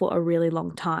that for a really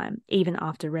long time, even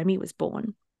after Remy was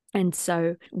born. And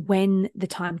so when the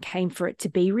time came for it to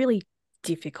be really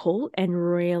difficult and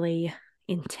really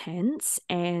intense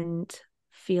and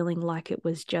feeling like it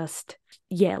was just,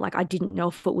 like I didn't know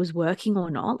if it was working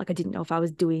or not. Like, I didn't know if I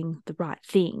was doing the right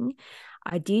thing.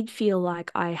 I did feel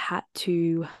like I had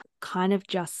to kind of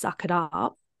just suck it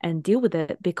up and deal with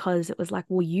it, because it was like,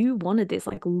 well, you wanted this.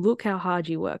 Like, look how hard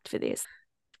you worked for this.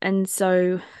 And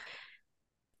so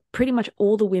pretty much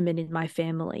all the women in my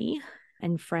family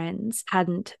and friends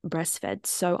hadn't breastfed.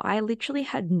 So I literally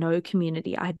had no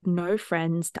community. I had no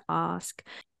friends to ask.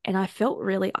 And I felt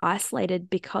really isolated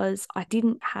because I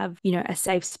didn't have, a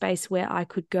safe space where I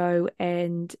could go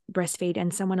and breastfeed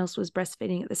and someone else was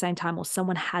breastfeeding at the same time, or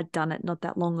someone had done it not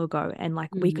that long ago and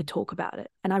like we could talk about it.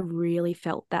 And I really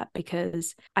felt that,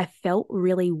 because I felt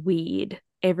really weird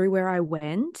everywhere I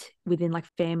went within like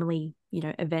family,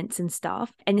 events and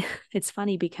stuff. And it's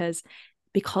funny because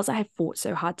I have fought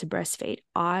so hard to breastfeed,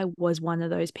 I was one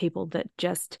of those people that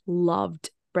just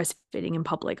loved breastfeeding in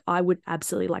public. I would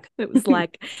absolutely it was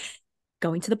like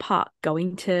going to the park,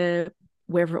 going to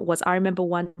wherever it was. I remember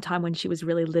one time when she was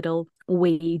really little,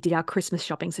 we did our Christmas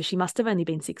shopping. So she must have only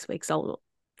been 6 weeks old,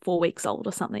 4 weeks old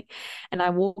or something. And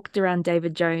I walked around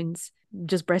David Jones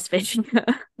just breastfeeding her.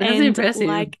 That's impressive.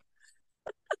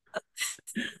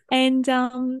 And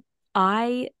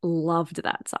I loved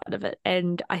that side of it.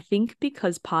 And I think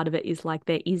because part of it is like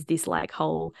there is this like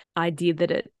whole idea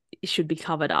that it should be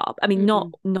covered up. I mean,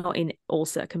 not in all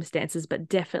circumstances, but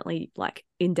definitely like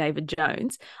in David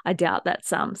Jones. I doubt that's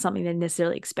something they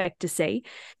necessarily expect to see,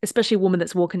 especially a woman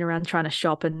that's walking around trying to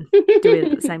shop and do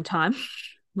it at the same time.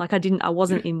 Like I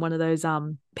wasn't in one of those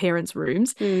parents'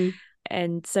 rooms.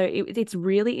 And so it's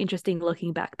really interesting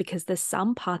looking back, because there's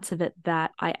some parts of it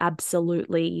that I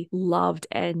absolutely loved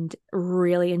and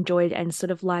really enjoyed and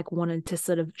sort of like wanted to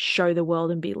sort of show the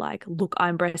world and be like, look,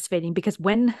 I'm breastfeeding. Because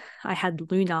when I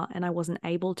had Luna and I wasn't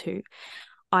able to,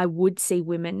 I would see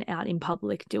women out in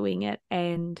public doing it.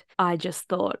 And I just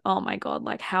thought, oh my God,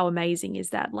 like how amazing is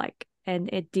that? Like, and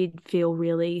it did feel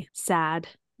really sad.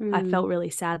 I felt really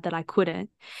sad that I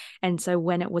couldn't. And so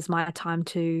when it was my time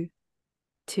to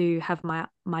have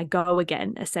my go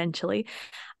again, essentially,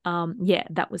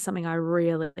 that was something I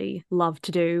really loved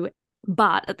to do.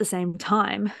 But at the same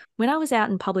time, when I was out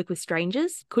in public with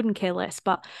strangers, couldn't care less.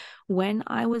 But when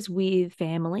I was with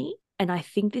family, and I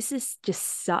think this is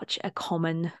just such a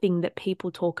common thing that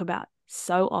people talk about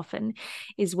so often,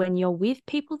 is when you're with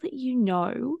people that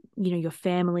your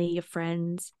family, your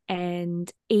friends, and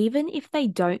even if they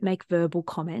don't make verbal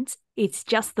comments, it's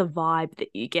just the vibe that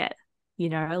you get,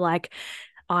 like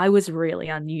I was really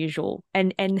unusual.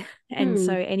 And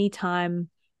so anytime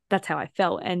that's how I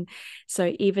felt. And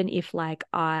so even if like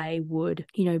I would,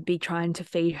 be trying to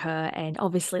feed her, and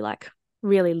obviously like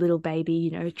really little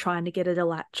baby, trying to get her to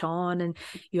latch on, and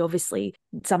you obviously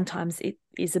sometimes it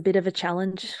is a bit of a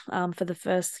challenge for the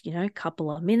first, couple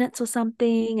of minutes or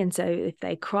something. And so if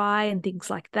they cry and things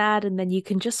like that, and then you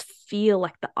can just feel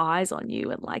like the eyes on you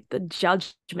and like the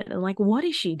judgment and like, what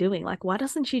is she doing? Like, why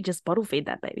doesn't she just bottle feed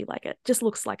that baby? Like, it just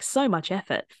looks like so much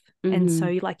effort. And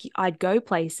so like I'd go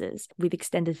places with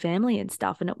extended family and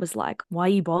stuff, and it was like, why are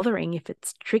you bothering if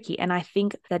it's tricky? And I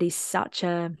think that is such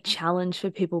a challenge for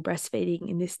people breastfeeding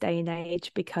in this day and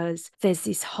age, because there's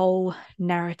this whole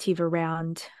narrative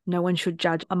around no one should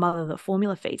judge a mother that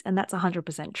formula feeds. And that's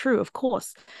 100% true. Of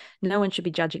course, no one should be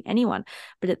judging anyone.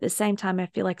 But at the same time, I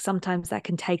feel like sometimes that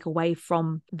can take away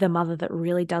from the mother that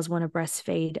really does want to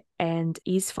breastfeed and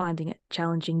is finding it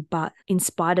challenging, but in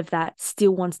spite of that,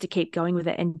 still wants to keep going with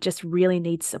it and just really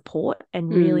needs support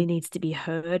and really needs to be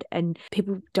heard. And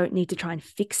people don't need to try and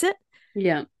fix it.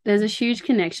 Yeah, there's a huge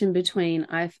connection between,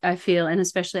 I feel, and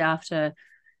especially after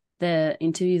the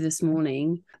interview this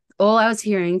morning, all I was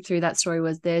hearing through that story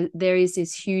was there is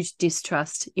this huge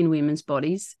distrust in women's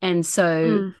bodies. And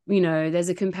so, there's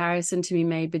a comparison to be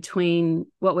made between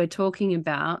what we're talking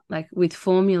about, like with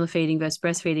formula feeding versus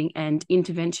breastfeeding, and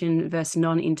intervention versus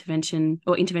non-intervention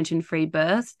or intervention-free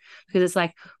birth. Because it's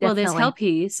like, well, there's help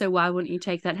here, so why wouldn't you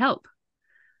take that help?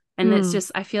 And it's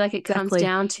just, I feel like it comes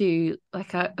down to,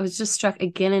 like, I was just struck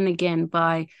again and again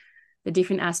by the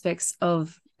different aspects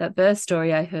of that birth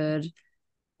story I heard,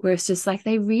 where it's just like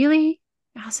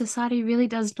our society really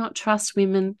does not trust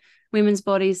women's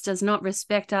bodies, does not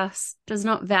respect us, does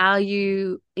not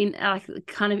value in like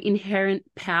kind of inherent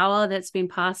power that's been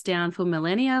passed down for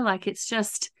millennia. Like, it's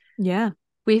just,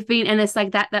 we've been, and it's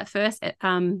like that first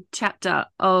chapter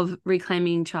of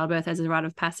reclaiming childbirth as a rite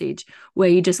of passage, where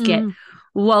you just get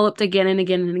walloped again and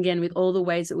again and again with all the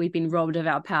ways that we've been robbed of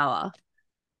our power.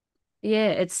 Yeah,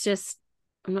 it's just,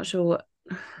 I'm not sure what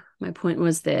my point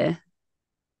was there.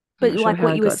 But like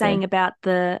what you were saying about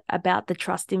the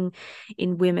trust in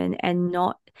women, and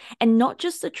not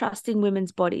just the trust in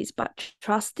women's bodies, but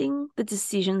trusting the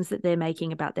decisions that they're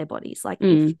making about their bodies. Like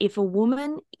if a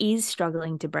woman is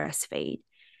struggling to breastfeed,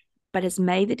 but has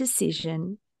made the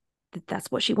decision that that's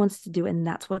what she wants to do and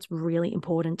that's what's really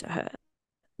important to her,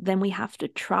 then we have to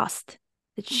trust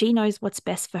that she knows what's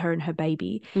best for her and her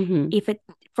baby. If it,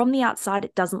 from the outside,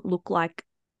 it doesn't look like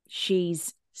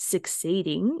she's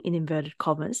succeeding in inverted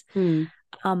commas,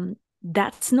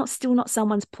 that's still not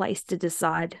someone's place to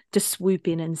decide to swoop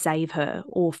in and save her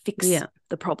or fix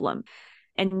the problem.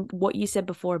 And what you said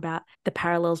before about the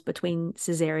parallels between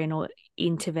cesarean or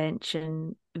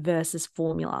intervention versus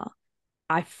formula,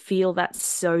 I feel that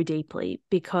so deeply,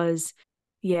 because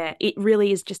it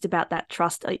really is just about that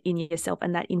trust in yourself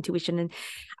and that intuition. And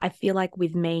I feel like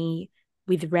with me,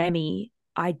 with Remy,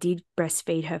 I did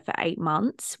breastfeed her for 8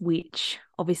 months, which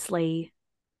obviously,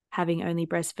 having only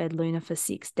breastfed Luna for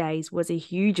 6 days was a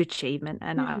huge achievement.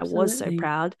 And I was so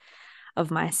proud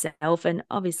of myself. And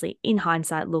obviously, in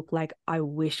hindsight, look, like, I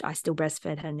wish I still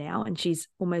breastfed her now, and she's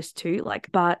almost 2. Like,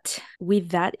 but with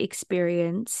that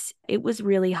experience, it was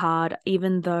really hard,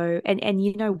 even though, and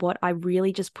you know what, I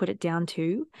really just put it down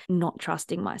to not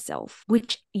trusting myself,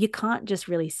 which you can't just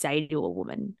really say to a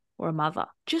woman or a mother.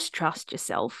 Just trust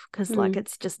yourself, because like,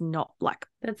 it's just not like,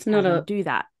 that's not a do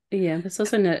that. Yeah, but it's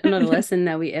also not a lesson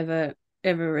that we ever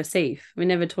receive. We're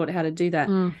never taught how to do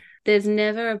that. There's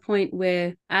never a point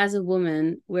where, as a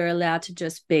woman, we're allowed to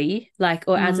just be, like,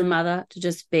 or as a mother to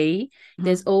just be.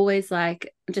 There's always,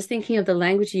 like, just thinking of the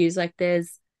language you use, like,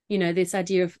 there's, this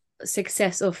idea of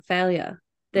success or failure.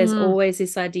 There's always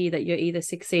this idea that you're either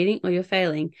succeeding or you're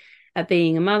failing at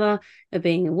being a mother, at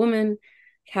being a woman,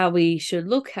 how we should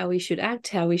look, how we should act,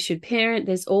 how we should parent.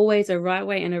 There's always a right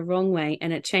way and a wrong way,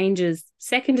 and it changes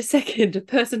second to second,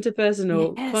 person to person,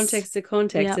 or context to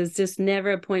context. There's just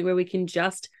never a point where we can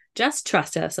just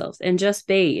trust ourselves and just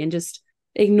be and just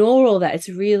ignore all that. It's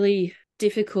really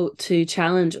difficult to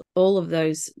challenge all of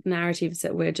those narratives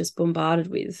that we're just bombarded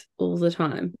with all the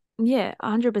time. Yeah,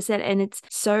 100%. And it's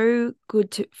so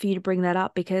good for you to bring that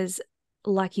up, because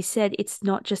like you said, it's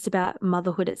not just about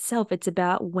motherhood itself. It's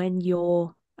about when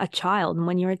you're a child and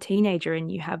when you're a teenager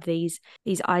and you have these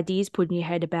ideas put in your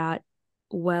head about,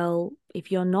 well,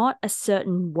 if you're not a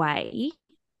certain way,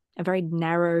 a very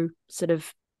narrow sort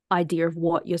of idea of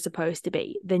what you're supposed to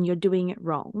be, then you're doing it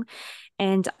wrong.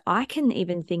 And I can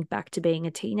even think back to being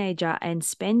a teenager and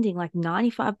spending like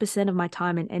 95% of my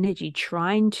time and energy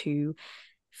trying to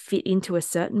fit into a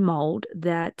certain mold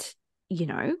that,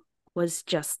 was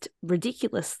just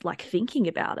ridiculous, like thinking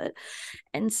about it.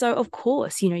 And so, of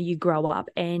course, you grow up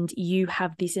and you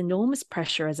have this enormous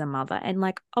pressure as a mother. And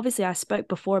like, obviously, I spoke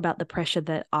before about the pressure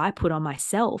that I put on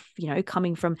myself,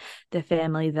 coming from the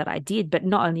family that I did. But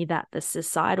not only that, the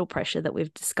societal pressure that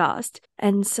we've discussed.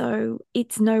 And so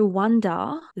it's no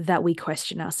wonder that we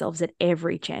question ourselves at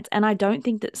every chance. And I don't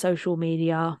think that social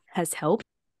media has helped.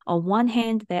 On one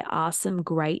hand, there are some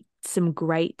great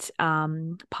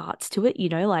parts to it,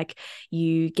 like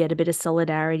you get a bit of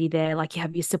solidarity there, like you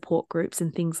have your support groups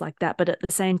and things like that. But at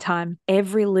the same time,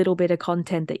 every little bit of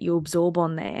content that you absorb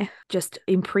on there just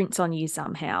imprints on you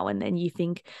somehow. And then you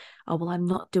think, oh, well, I'm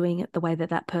not doing it the way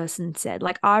that that person said.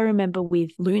 Like I remember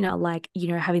with Luna, like,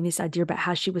 having this idea about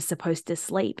how she was supposed to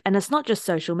sleep. And it's not just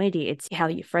social media, it's how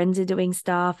your friends are doing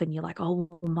stuff. And you're like,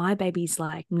 oh, my baby's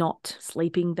like not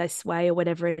sleeping this way or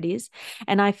whatever it is.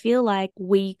 And I feel like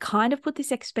we kind of put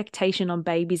this expectation on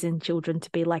babies and children to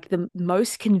be like the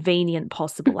most convenient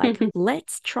possible. Like,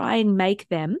 let's try and make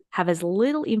them have as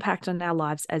little impact on our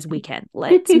lives as we can.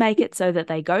 Let's make it so that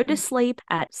they go to sleep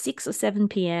at 6 or 7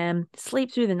 p.m.,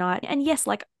 sleep through the night. And yes,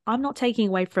 like I'm not taking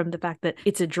away from the fact that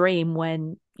it's a dream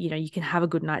when, you can have a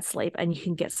good night's sleep and you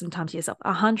can get some time to yourself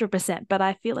 100%. But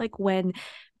I feel like when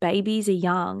babies are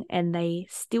young and they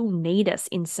still need us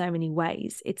in so many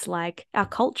ways, it's like our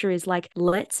culture is like,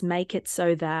 let's make it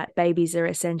so that babies are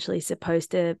essentially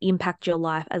supposed to impact your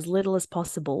life as little as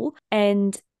possible.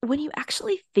 And when you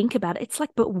actually think about it, it's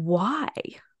like, but why?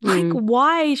 Like,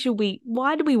 why do we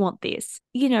want this?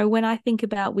 When I think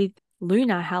about with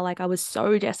Luna, how like I was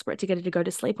so desperate to get her to go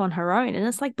to sleep on her own. And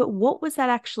it's like, but what was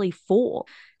that actually for?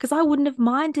 Because I wouldn't have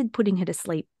minded putting her to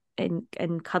sleep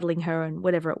and cuddling her and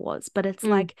whatever it was. But it's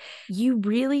like, you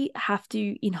really have to,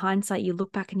 in hindsight, you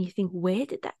look back and you think, where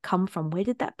did that come from? Where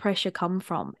did that pressure come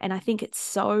from? And I think it's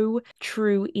so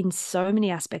true in so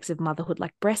many aspects of motherhood,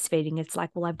 like breastfeeding. It's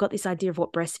like, well, I've got this idea of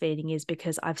what breastfeeding is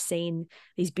because I've seen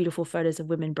these beautiful photos of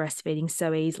women breastfeeding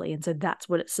so easily. And so that's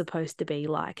what it's supposed to be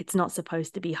like. It's not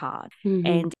supposed to be hard.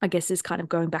 And I guess it's kind of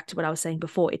going back to what I was saying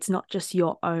before. It's not just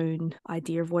your own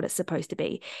idea of what it's supposed to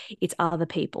be. It's other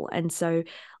people. And so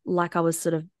like I was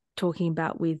sort of talking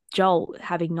about with Joel,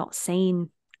 having not seen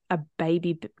a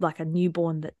baby, like a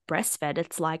newborn that breastfed,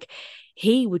 it's like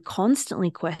he would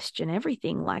constantly question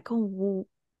everything. Like, oh, well,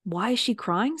 why is she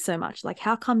crying so much? Like,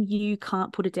 how come you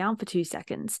can't put it down for 2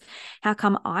 seconds? How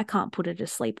come I can't put her to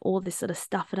sleep? All this sort of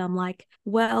stuff. And I'm like,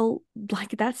 well,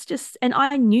 like that's just, and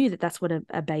I knew that that's what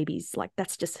a baby's like,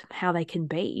 that's just how they can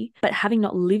be. But having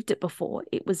not lived it before,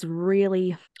 it was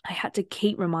really, I had to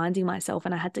keep reminding myself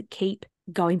and I had to keep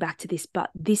going back to this, but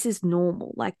this is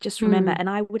normal. Like, just remember, and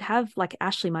I would have like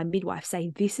Ashley, my midwife,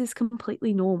 say, this is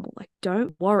completely normal. Like,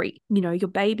 don't worry. Your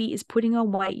baby is putting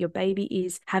on weight. Your baby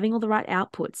is having all the right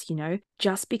outputs,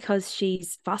 just because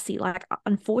she's fussy. Like,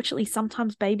 unfortunately,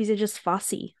 sometimes babies are just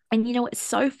fussy. And it's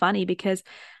so funny because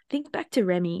think back to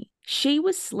Remy. She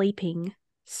was sleeping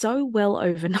so well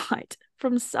overnight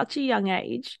from such a young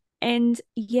age. And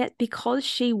yet, because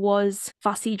she was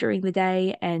fussy during the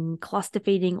day and cluster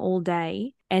feeding all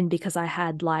day, and because I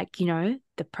had like,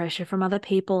 the pressure from other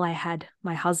people, I had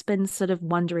my husband sort of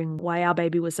wondering why our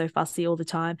baby was so fussy all the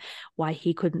time, why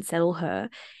he couldn't settle her.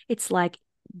 It's like,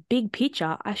 big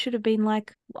picture, I should have been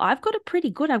like, I've got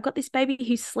this baby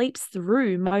who sleeps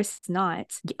through most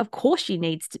nights. Of course she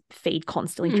needs to feed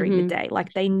constantly during the day.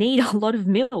 Like, they need a lot of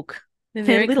milk. They're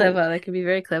very clever. They can be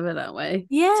very clever that way.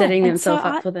 Yeah. Setting themselves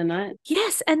up for the night.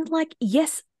 Yes. And like,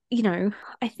 yes,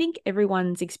 I think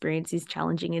everyone's experience is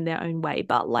challenging in their own way.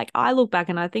 But like, I look back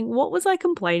and I think, what was I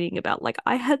complaining about? Like,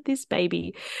 I had this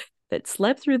baby that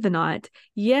slept through the night.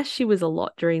 Yes, she was a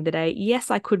lot during the day.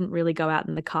 Yes, I couldn't really go out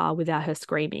in the car without her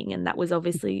screaming. And that was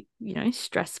obviously,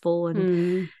 stressful.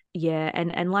 And yeah.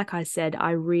 And like I said,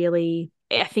 I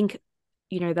think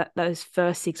that those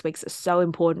first 6 weeks are so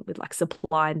important with like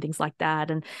supply and things like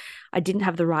that. And I didn't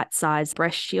have the right size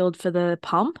breast shield for the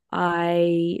pump.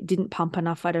 I didn't pump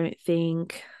enough, I don't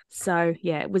think. So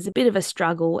yeah, it was a bit of a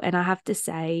struggle. And I have to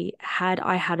say, had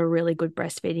I had a really good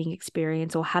breastfeeding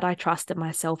experience, or had I trusted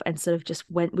myself and sort of just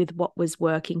went with what was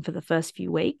working for the first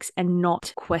few weeks and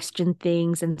not questioned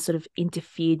things and sort of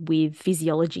interfered with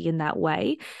physiology in that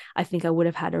way, I think I would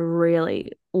have had a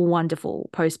really wonderful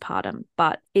postpartum.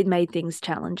 But it made things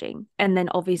challenging. And then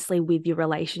obviously with your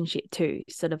relationship too,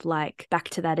 sort of like back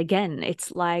to that again,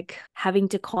 it's like having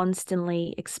to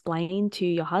constantly explain to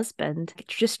your husband,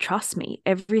 just trust me,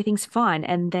 everything's fine.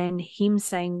 And then him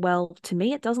saying, well, to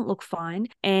me, it doesn't look fine.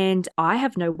 And I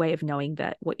have no way of knowing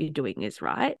that what you're doing is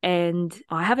right. And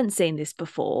I haven't seen this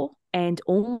before. And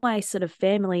all my sort of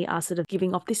family are sort of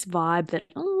giving off this vibe that,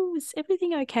 oh, is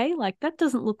everything okay? Like, that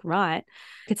doesn't look right.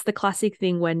 It's the classic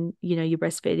thing when, you're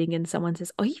breastfeeding and someone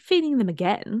says, are you feeding them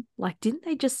again? Like, didn't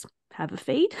they just have a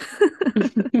feed?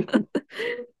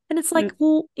 And it's like,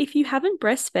 well, if you haven't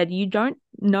breastfed, you don't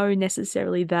know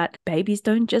necessarily that babies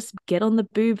don't just get on the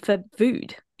boob for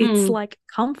food. It's like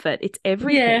comfort. It's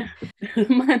everything.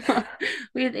 Yeah.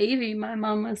 With Evie, my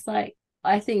mum was like,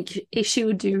 I think she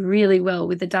would do really well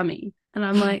with a dummy. And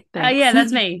I'm like, oh Thanks. yeah,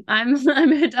 that's me. I'm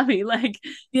her dummy. Like,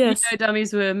 Yes.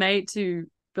 dummies were made to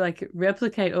like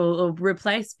replicate or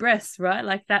replace breasts, right?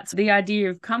 Like that's the idea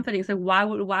of comforting. So why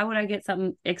would I get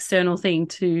some external thing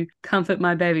to comfort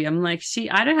my baby? I'm like,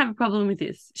 I don't have a problem with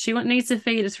this. She needs to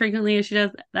feed as frequently as she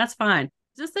does. That's fine.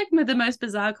 Just like with the most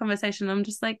bizarre conversation, I'm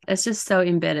just like, it's just so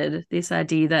embedded, this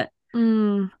idea that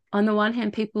on the one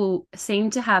hand, people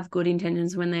seem to have good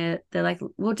intentions when they're like,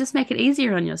 well, just make it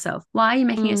easier on yourself. Why are you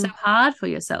making it so hard for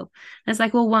yourself? And it's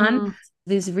like, well, one,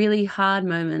 these really hard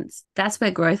moments, that's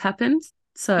where growth happens.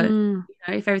 So,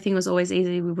 if everything was always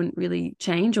easy, we wouldn't really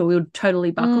change, or we would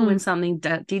totally buckle when something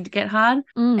did get hard.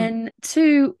 And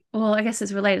two, well, I guess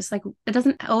it's related. It's like, it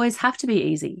doesn't always have to be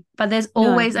easy, but there's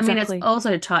always, I mean, it's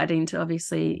also tied into,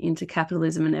 obviously, into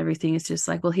capitalism and everything. It's just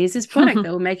like, well, here's this product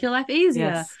that will make your life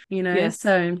easier, Yes.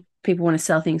 So people want to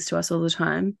sell things to us all the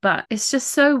time, but it's just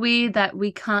so weird that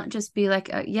we can't just be like,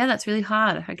 yeah, that's really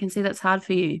hard. I can see that's hard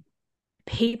for you.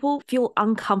 People feel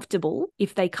uncomfortable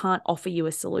if they can't offer you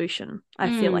a solution.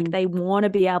 I feel like they want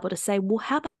to be able to say, well,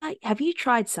 how about, have you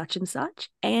tried such and such?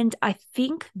 And I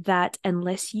think that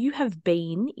unless you have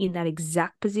been in that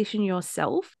exact position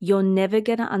yourself, you're never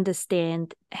going to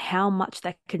understand how much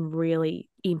that can really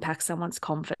impact someone's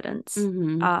confidence.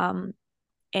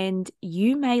 And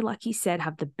you may, like you said,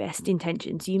 have the best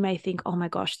intentions. You may think, oh my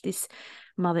gosh, this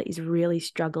mother is really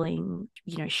struggling.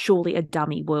 Surely a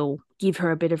dummy will give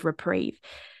her a bit of reprieve.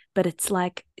 But it's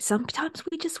like, sometimes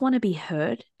we just want to be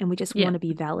heard and we just want to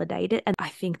be validated. And I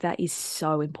think that is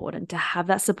so important, to have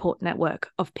that support network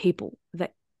of people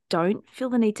that don't feel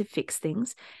the need to fix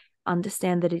things,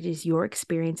 understand that it is your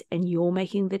experience and you're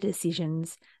making the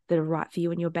decisions that are right for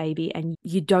you and your baby, and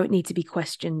you don't need to be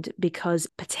questioned, because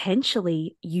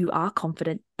potentially you are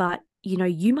confident, but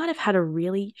you might have had a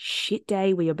really shit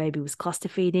day where your baby was cluster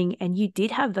feeding and you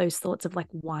did have those thoughts of like,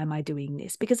 why am I doing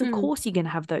this? Because of course you're going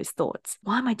to have those thoughts.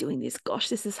 Why am I doing this? Gosh,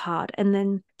 this is hard. And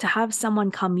then to have someone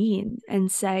come in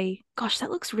and say, gosh, that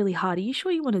looks really hard. Are you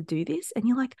sure you want to do this? And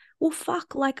you're like, well,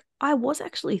 fuck, like I was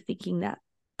actually thinking that.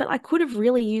 But I could have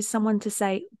really used someone to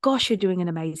say, gosh, you're doing an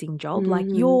amazing job. Like,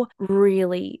 you're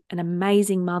really an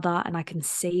amazing mother. And I can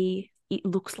see it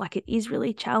looks like it is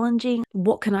really challenging.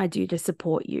 What can I do to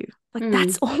support you? Like,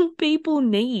 that's all people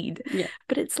need. Yeah.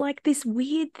 But it's like this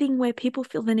weird thing where people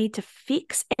feel the need to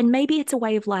fix. And maybe it's a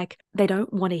way of like, they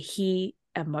don't want to hear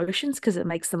emotions because it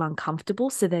makes them uncomfortable.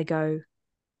 So they go,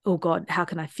 oh God, how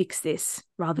can I fix this?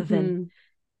 Rather than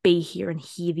be here and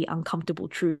hear the uncomfortable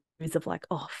truths of like,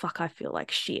 oh, fuck, I feel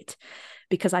like shit.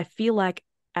 Because I feel like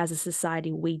as a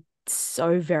society, we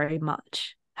so very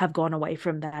much have gone away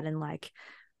from that. And like,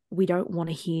 we don't want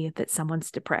to hear that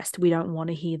someone's depressed. We don't want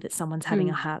to hear that someone's having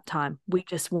a hard time. We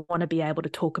just want to be able to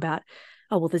talk about,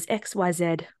 oh, well, there's X, Y,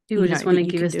 Z. People just want to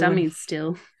give us dummies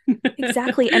still.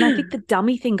 Exactly. And I think the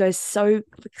dummy thing goes so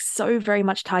very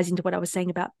much ties into what I was saying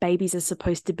about babies are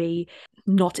supposed to be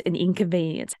not an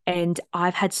inconvenience. And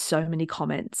I've had so many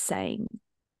comments saying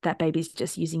that baby's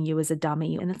just using you as a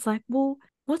dummy. And it's like, well,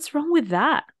 what's wrong with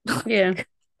that? Yeah.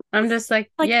 I'm just like,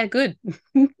 yeah, good.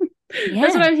 Yeah,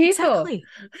 that's what I'm here exactly.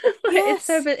 for. Yes.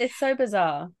 It's so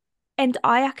bizarre. And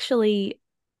I actually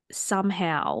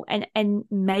somehow, and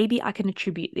maybe I can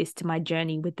attribute this to my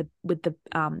journey with the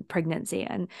pregnancy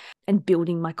and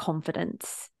building my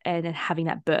confidence and having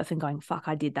that birth and going, fuck,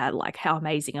 I did that. Like, how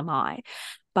amazing am I?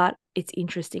 But it's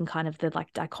interesting, kind of the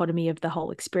like dichotomy of the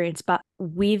whole experience. But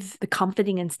with the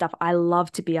comforting and stuff, I love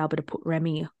to be able to put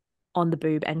Remy on the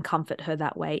boob and comfort her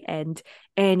that way. And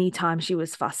anytime she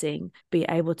was fussing, be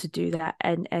able to do that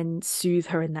and soothe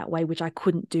her in that way, which I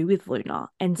couldn't do with Luna.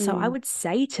 And so I would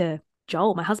say to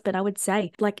Joel, my husband, I would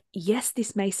say, like, yes,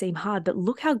 this may seem hard, but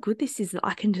look how good this is that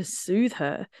I can just soothe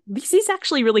her. This is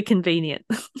actually really convenient.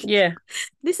 Yeah.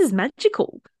 This is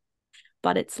magical.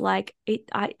 But it's like,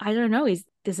 I don't know,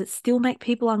 does it still make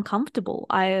people uncomfortable?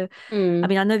 I mean,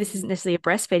 I know this isn't necessarily a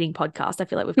breastfeeding podcast. I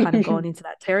feel like we've kind of gone into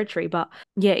that territory, but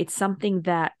yeah, it's something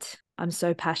that I'm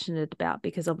so passionate about,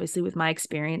 because obviously with my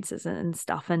experiences and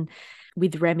stuff, and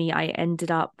with Remy, I ended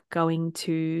up going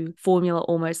to formula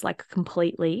almost like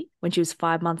completely when she was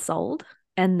 5 months old.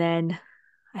 And then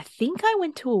I think I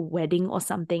went to a wedding or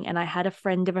something, and I had a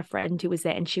friend of a friend who was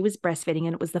there, and she was breastfeeding,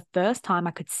 and it was the first time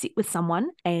I could sit with someone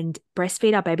and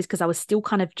breastfeed our babies, because I was still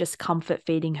kind of just comfort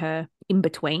feeding her in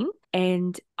between.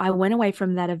 And I went away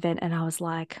from that event and I was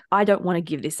like, I don't want to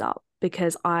give this up,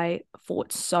 because I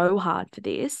fought so hard for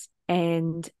this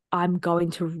and I'm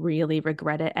going to really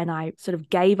regret it. And I sort of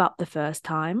gave up the first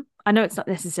time. I know it's not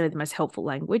necessarily the most helpful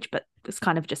language, but it's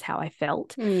kind of just how I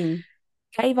felt.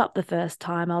 Gave up the first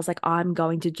time. I was like, I'm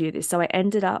going to do this. So I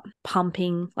ended up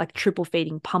pumping, like triple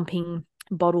feeding, pumping,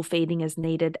 bottle feeding as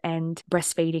needed, and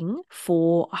breastfeeding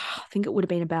for, I think it would have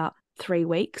been about 3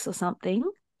 weeks or something,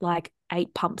 like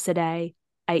 8 pumps a day,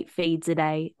 8 feeds a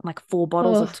day, like 4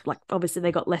 bottles of, like, obviously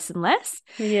they got less and less.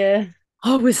 Yeah.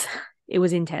 Oh, it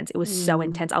was intense. It was so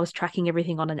intense. I was tracking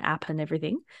everything on an app and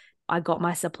everything. I got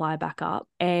my supply back up,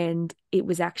 and it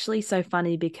was actually so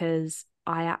funny because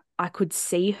I could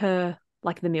see her,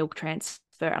 like the milk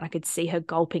transfer, and I could see her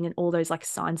gulping and all those like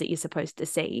signs that you're supposed to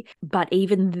see. But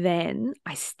even then,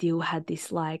 I still had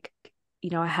this like,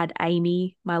 I had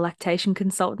Amy, my lactation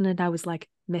consultant, and I was like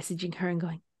messaging her and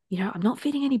going, I'm not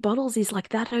feeding any bottles. Is like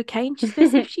that okay? And she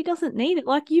goes, if she doesn't need it,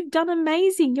 like, you've done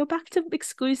amazing. You're back to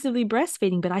exclusively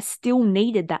breastfeeding. But I still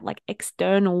needed that like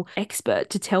external expert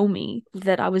to tell me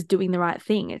that I was doing the right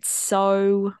thing. It's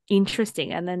so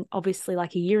interesting. And then obviously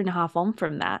like a year and a half on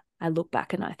from that, I look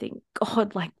back and I think,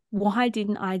 God, like, why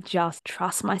didn't I just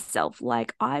trust myself?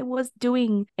 Like, I was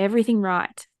doing everything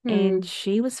right. And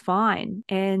she was fine.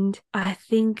 And I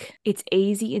think it's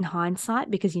easy in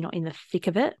hindsight because you're not in the thick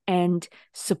of it, and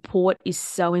support is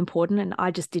so important. And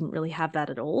I just didn't really have that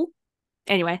at all.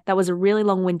 Anyway, that was a really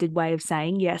long-winded way of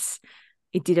saying, yes,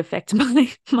 it did affect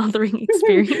my mothering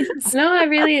experience. No,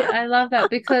 I love that,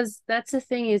 because that's the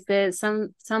thing, is there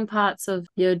some parts of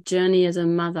your journey as a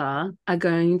mother are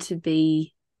going to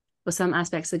be, or some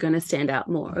aspects are going to stand out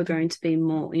more, are going to be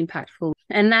more impactful.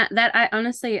 And that I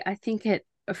honestly, I think it,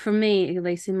 for me, at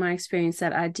least in my experience,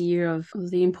 that idea of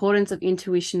the importance of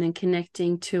intuition and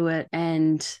connecting to it,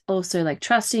 and also like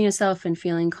trusting yourself and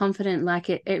feeling confident, like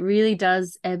it really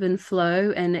does ebb and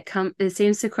flow, and it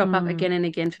seems to crop up again and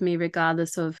again for me,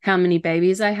 regardless of how many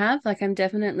babies I have. Like, I'm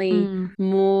definitely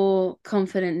more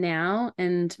confident now,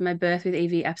 and my birth with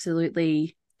Evie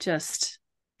absolutely just,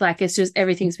 like, it's just,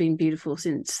 everything's been beautiful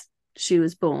since she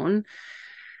was born.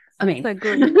 I mean, So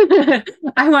good.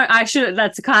 I should,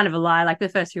 that's kind of a lie. Like, the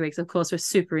first few weeks, of course, were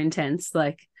super intense.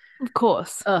 Like, Of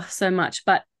course. oh, so much.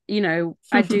 But,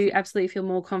 I do absolutely feel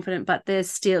more confident, but there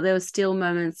was still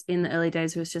moments in the early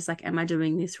days where it's just like, am I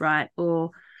doing this right? Or,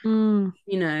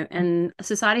 and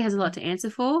society has a lot to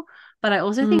answer for. But I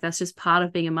also think that's just part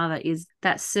of being a mother, is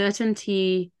that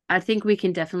certainty. I think we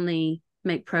can definitely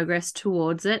make progress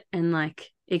towards it, and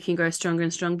like, it can grow stronger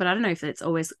and stronger, but I don't know if it's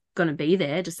always going to be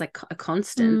there, just like a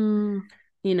constant,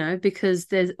 because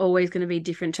there's always going to be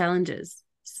different challenges.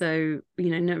 So,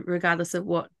 regardless of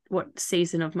what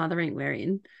season of mothering we're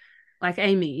in, like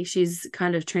Amy, she's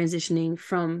kind of transitioning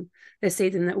from the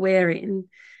season that we're in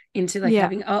into like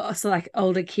having like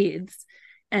older kids.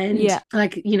 And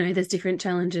like, there's different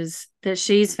challenges that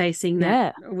she's facing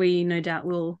that we no doubt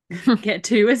will get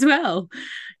to as well.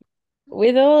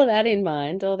 With all that in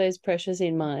mind, all those pressures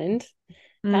in mind,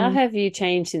 how have you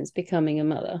changed since becoming a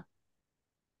mother?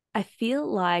 I feel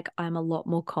like I'm a lot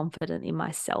more confident in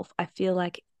myself. I feel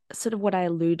like, sort of what I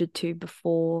alluded to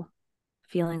before,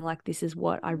 feeling like this is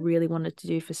what I really wanted to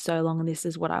do for so long, and this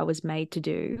is what I was made to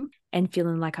do, and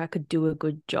feeling like I could do a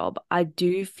good job. I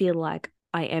do feel like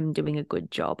I am doing a good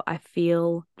job. I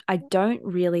feel I don't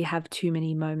really have too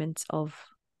many moments of,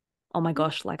 oh my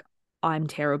gosh, like, I'm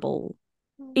terrible.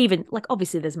 Even like,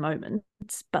 obviously there's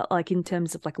moments, but like in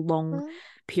terms of like long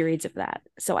periods of that.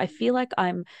 So I feel like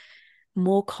I'm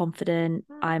more confident.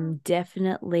 I'm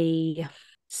definitely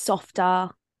softer,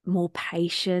 more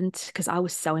patient, because I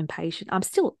was so impatient. I'm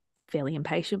still fairly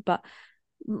impatient, but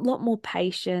a lot more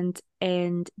patient,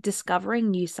 and discovering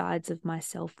new sides of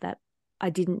myself that I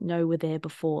didn't know were there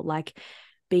before, like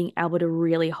being able to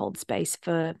really hold space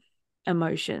for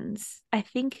emotions. I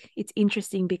think it's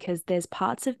interesting because there's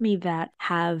parts of me that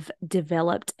have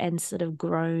developed and sort of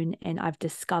grown, and I've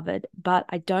discovered, but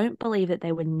I don't believe that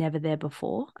they were never there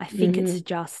before. I think it's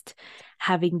just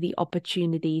having the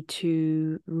opportunity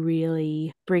to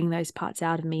really bring those parts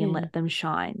out of me and let them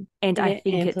shine. And I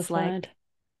think amplified.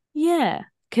 it's like,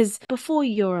 because before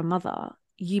you're a mother,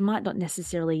 you might not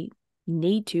necessarily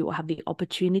need to or have the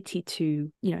opportunity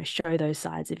to, show those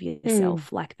sides of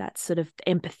yourself, like that sort of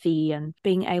empathy and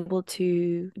being able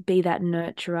to be that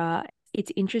nurturer.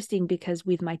 It's interesting because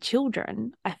with my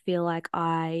children, I feel like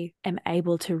I am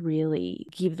able to really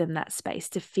give them that space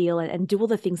to feel it and do all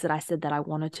the things that I said that I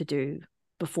wanted to do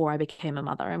before I became a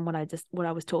mother and what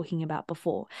I was talking about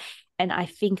before. And I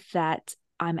think that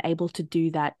I'm able to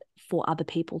do that for other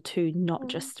people too, not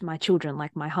just my children,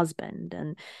 like my husband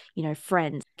and,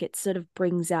 friends. It sort of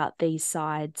brings out these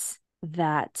sides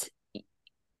that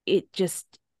it just,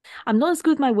 I'm not as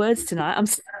good with my words tonight.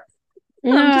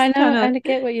 No, I'm I just know, kind I of,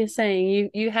 get what you're saying.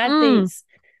 You had mm,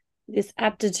 this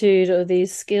aptitude or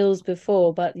these skills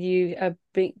before, but you are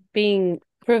being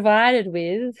provided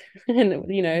with,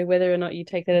 and whether or not you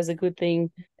take that as a good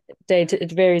thing,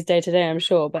 it varies day to day, I'm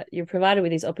sure, but you're provided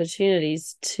with these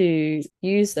opportunities to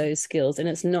use those skills, and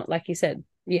it's not like you said.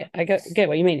 Yeah, I get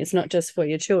what you mean. It's not just for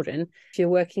your children. If you're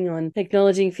working on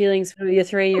acknowledging feelings, your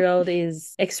 3-year-old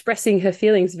is expressing her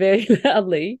feelings very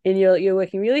loudly, and you're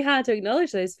working really hard to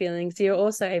acknowledge those feelings. That's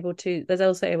also able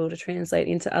to translate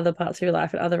into other parts of your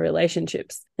life and other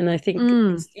relationships. And I think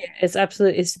mm, it's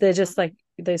absolutely, they're just like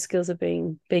those skills are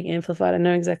being amplified. I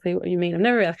know exactly what you mean. I've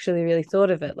never actually really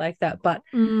thought of it like that, but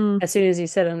mm, as soon as you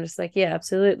said it, I'm just like, yeah,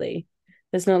 absolutely.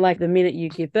 It's not like the minute you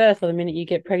give birth or the minute you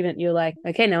get pregnant, you're like,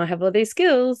 okay, now I have all these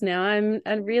skills. Now I'm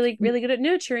really, really good at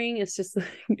nurturing. It's just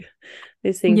like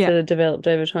these things yeah. that are developed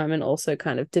over time and also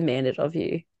kind of demanded of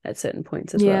you at certain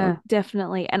points as Yeah, well.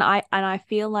 definitely. And I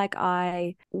feel like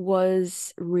I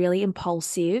was really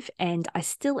impulsive and I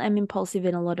still am impulsive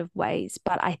in a lot of ways,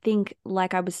 but I think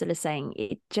like I was sort of saying,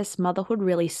 it just motherhood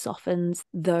really softens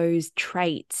those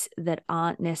traits that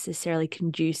aren't necessarily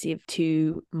conducive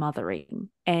to mothering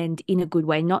and in a good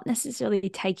way, not necessarily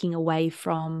taking away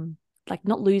from like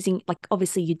not losing, like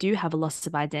obviously you do have a loss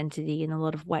of identity in a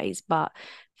lot of ways, but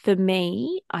for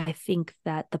me, I think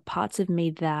that the parts of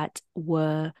me that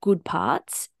were good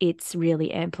parts, it's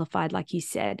really amplified, like you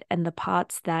said, and the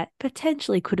parts that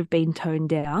potentially could have been toned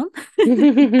down,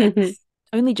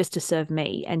 only just to serve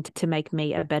me and to make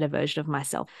me a better version of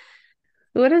myself.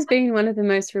 What has been one of the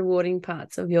most rewarding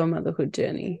parts of your motherhood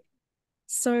journey?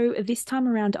 So, this time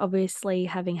around, obviously,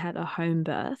 having had a home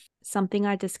birth, something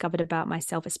I discovered about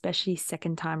myself, especially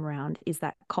second time around, is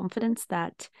that confidence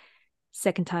that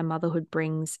second time motherhood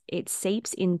brings, it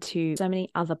seeps into so many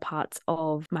other parts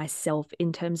of myself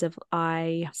in terms of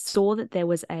I saw that there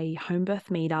was a home birth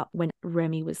meetup when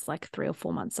Remy was like 3 or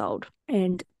 4 months old.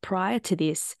 And prior to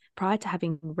this, prior to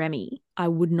having Remy, I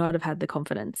would not have had the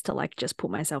confidence to like just put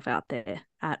myself out there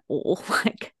at all.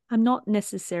 Like I'm not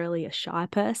necessarily a shy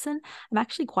person. I'm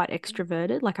actually quite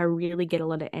extroverted. Like I really get a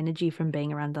lot of energy from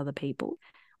being around other people.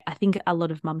 I think a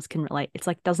lot of mums can relate. It's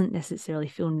like doesn't necessarily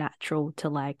feel natural to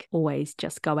like always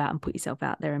just go out and put yourself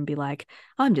out there and be like,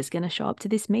 I'm just going to show up to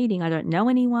this meeting. I don't know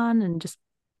anyone and just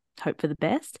hope for the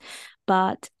best.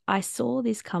 But I saw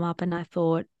this come up and I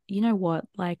thought, you know what?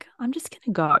 Like, I'm just going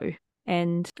to go.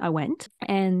 And I went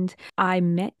and I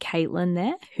met Caitlin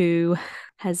there, who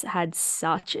has had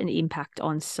such an impact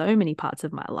on so many parts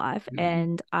of my life.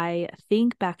 And I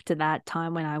think back to that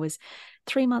time when I was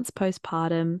 3 months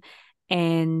postpartum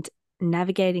and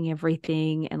navigating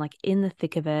everything and like in the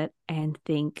thick of it and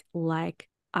think like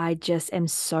I just am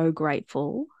so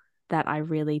grateful that I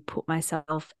really put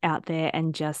myself out there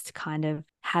and just kind of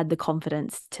had the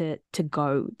confidence to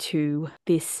go to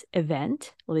this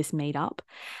event or this meetup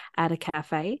at a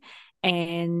cafe.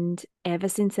 And ever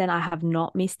since then, I have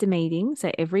not missed a meeting.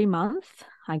 So every month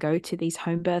I go to these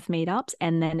home birth meetups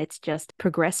and then it's just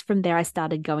progressed from there. I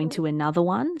started going to another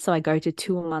one. So I go to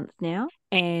 2 a month now.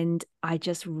 And I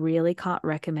just really can't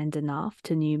recommend enough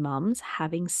to new mums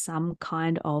having some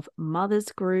kind of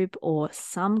mothers group or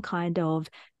some kind of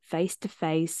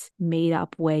face-to-face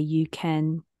meetup where you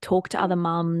can talk to other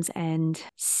mums and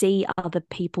see other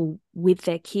people with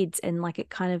their kids. And like it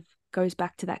kind of goes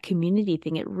back to that community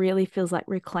thing. It really feels like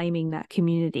reclaiming that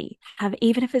community.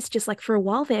 Even if it's just like for a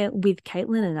while there with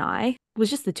Caitlin and I, it was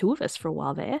just the two of us for a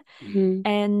while there. Mm-hmm.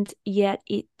 And yet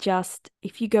it just,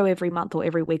 if you go every month or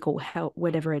every week or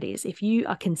whatever it is, if you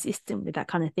are consistent with that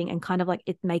kind of thing and kind of like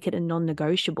make it a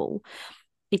non-negotiable,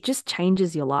 it just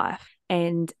changes your life.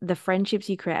 And the friendships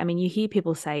you create, I mean, you hear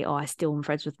people say, oh, I still am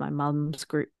friends with my mum's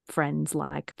group friends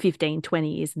like 15,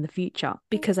 20 years in the future,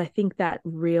 because I think that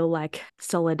real like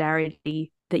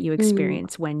solidarity that you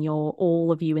experience when you're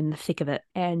all of you in the thick of it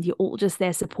and you're all just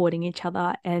there supporting each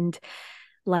other. And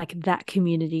like that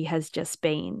community has just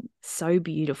been so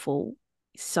beautiful,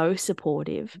 so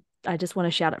supportive. I just want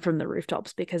to shout it from the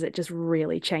rooftops because it just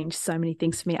really changed so many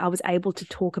things for me. I was able to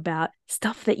talk about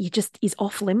stuff that you just is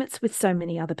off limits with so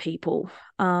many other people.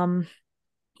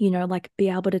 Like be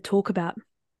able to talk about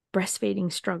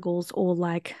breastfeeding struggles or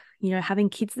like, having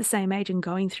kids the same age and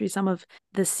going through some of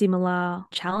the similar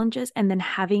challenges and then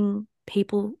having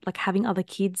people like having other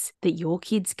kids that your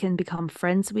kids can become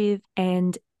friends with.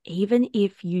 And even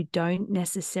if you don't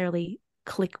necessarily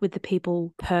click with the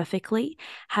people perfectly,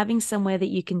 having somewhere that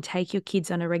you can take your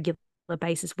kids on a regular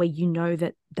basis where you know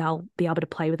that they'll be able to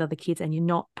play with other kids and you're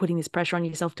not putting this pressure on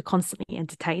yourself to constantly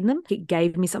entertain them, it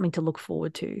gave me something to look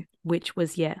forward to, which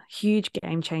was, huge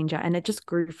game changer. And it just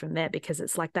grew from there, because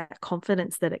it's like that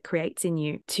confidence that it creates in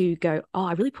you to go, oh,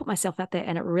 I really put myself out there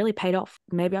and it really paid off.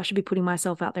 Maybe I should be putting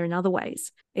myself out there in other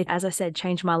ways. It, as I said,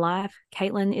 changed my life.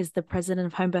 Caitlin is the president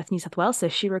of Home Birth New South Wales, so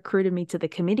she recruited me to the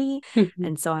committee.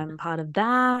 And so I'm part of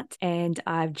that. And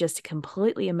I've just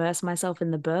completely immersed myself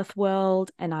in the birth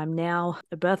world. And I'm now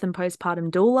a birth and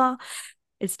postpartum doula.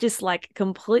 It's just like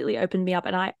completely opened me up.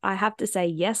 And I have to say,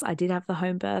 yes, I did have the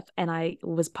home birth and I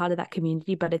was part of that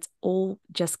community, but it's all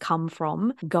just come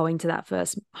from going to that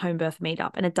first home birth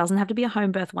meetup. And it doesn't have to be a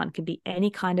home birth one. It can be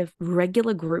any kind of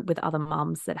regular group with other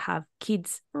mums that have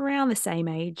kids around the same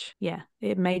age. Yeah,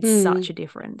 it made such a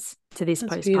difference to this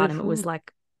That's postpartum. beautiful. It was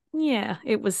like, yeah,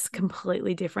 it was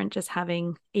completely different, just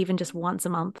having even just once a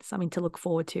month something to look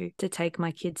forward to take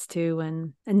my kids to,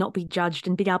 and not be judged,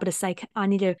 and be able to say, I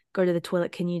need to go to the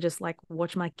toilet, can you just like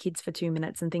watch my kids for 2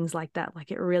 minutes, and things like that.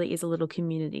 Like, it really is a little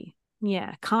community.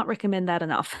 Yeah, can't recommend that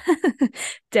enough.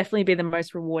 Definitely be the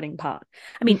most rewarding part.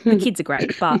 I mean, the kids are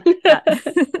great, but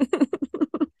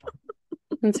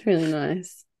That's really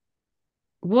nice.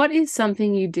 What is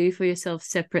something you do for yourself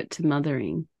separate to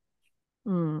mothering?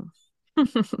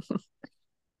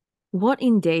 What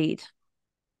indeed?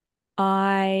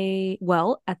 At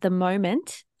the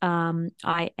moment,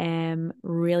 I am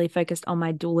really focused on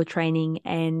my doula training,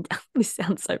 and this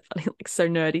sounds so funny, like so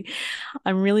nerdy.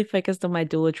 I'm really focused on my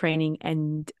doula training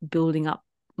and building up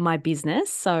my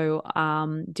business. So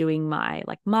doing my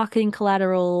like marketing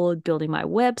collateral, building my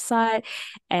website,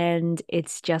 and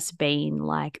it's just been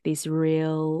like this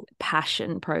real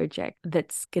passion project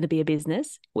that's going to be a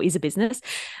business, or is a business,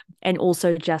 and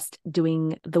also just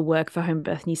doing the work for Home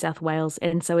Birth New South Wales.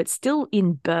 And so it's still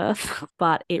in birth,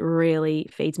 but it really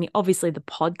feeds me. Obviously, the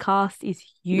podcast is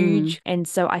huge. And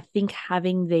so I think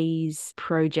having these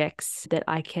projects that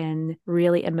I can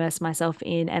really immerse myself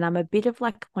in, and I'm a bit of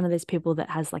like one of those people that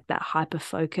has like that hyper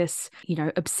focus,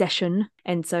 obsession.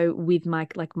 And so with my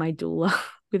doula,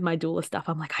 with my doula stuff,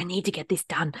 I'm like, I need to get this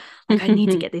done. Like, I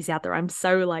need to get this out there. I'm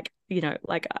so like,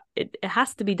 it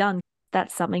has to be done.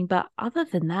 That's something. But other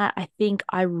than that, I think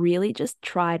I really just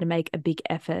try to make a big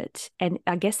effort. And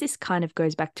I guess this kind of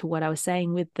goes back to what I was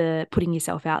saying with the putting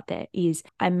yourself out there, is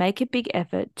I make a big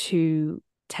effort to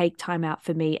take time out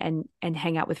for me and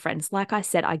hang out with friends. Like I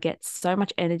said, I get so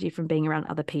much energy from being around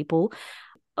other people.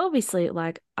 Obviously,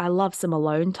 like, I love some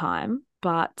alone time,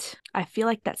 but I feel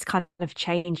like that's kind of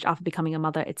changed after becoming a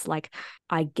mother. It's like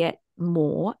I get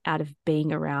more out of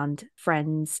being around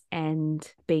friends and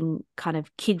being kind of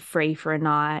kid free for a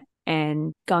night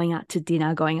and going out to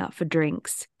dinner, going out for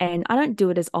drinks. And I don't do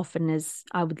it as often as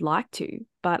I would like to,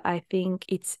 but I think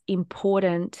it's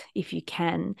important, if you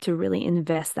can, to really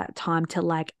invest that time to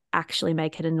like actually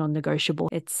make it a non-negotiable.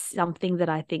 It's something that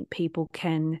I think people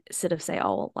can sort of say,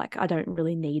 oh, like, I don't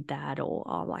really need that, or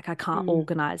oh, like, I can't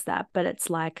organize that. But it's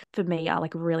like, for me, I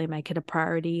like really make it a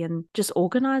priority and just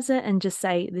organize it and just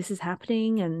say, this is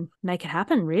happening, and make it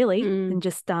happen, really. And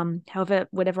just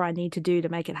whatever I need to do to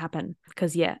make it happen.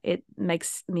 Because it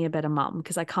makes me a better mum,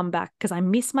 because I come back, because I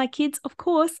miss my kids, of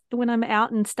course, when I'm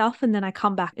out and stuff, and then I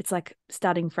come back, it's like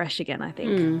starting fresh again, I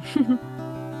think.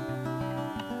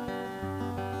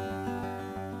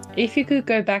 If you could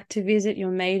go back to visit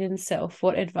your maiden self,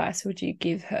 what advice would you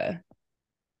give her?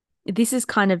 This is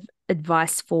kind of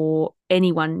advice for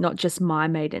anyone, not just my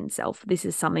maiden self. This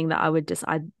is something that I would just,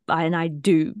 I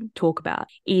do talk about,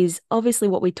 is obviously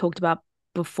what we talked about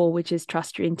before, which is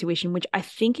trust your intuition, which I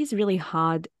think is really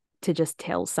hard to just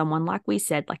tell someone. Like we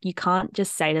said, like, you can't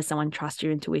just say to someone, trust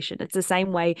your intuition. It's the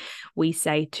same way we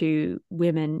say to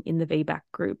women in the VBAC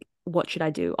group, what should I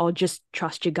do? I'll just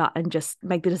trust your gut and just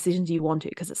make the decisions you want to.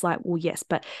 Because it's like, well, yes,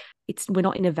 but we're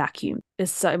not in a vacuum. There's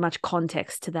so much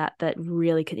context to that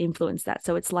really can influence that.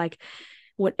 So it's like,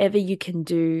 whatever you can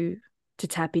do to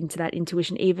tap into that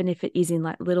intuition, even if it is in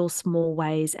like little small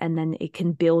ways, and then it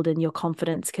can build and your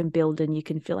confidence can build and you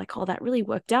can feel like, oh, that really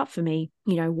worked out for me.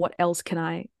 What else can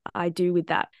I do with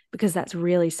that? Because that's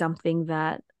really something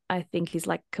that I think is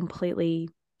like completely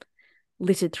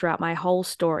littered throughout my whole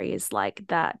story, is like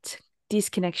that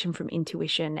disconnection from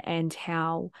intuition, and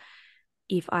how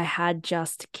if I had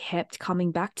just kept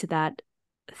coming back to that,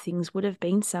 things would have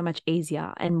been so much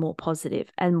easier and more positive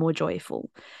and more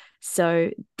joyful. So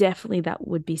definitely that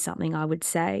would be something I would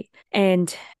say.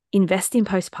 And invest in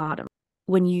postpartum.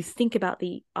 When you think about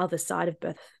the other side of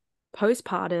birth,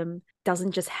 postpartum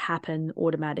doesn't just happen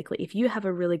automatically. If you have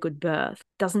a really good birth,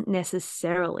 doesn't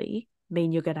necessarily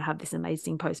mean you're going to have this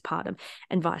amazing postpartum,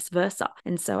 and vice versa.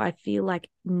 And so I feel like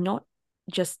not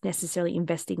just necessarily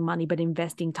investing money, but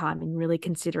investing time and really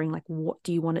considering like, what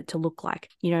do you want it to look like?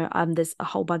 There's a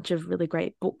whole bunch of really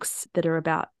great books that are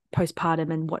about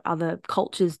postpartum and what other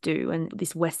cultures do, and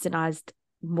this westernized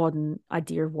modern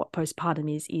idea of what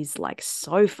postpartum is like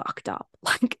so fucked up.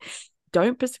 Like,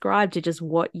 don't prescribe to just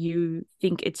what you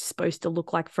think it's supposed to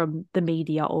look like from the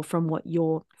media or from what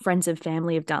your friends and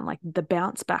family have done, like the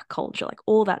bounce back culture, like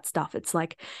all that stuff. It's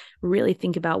like, really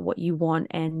think about what you want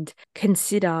and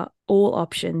consider all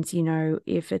options.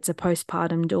 If it's a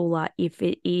postpartum doula, if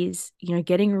it is,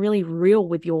 getting really real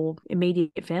with your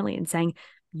immediate family and saying,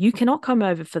 you cannot come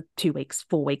over for 2 weeks,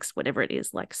 4 weeks, whatever it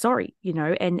is, like, sorry,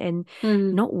 and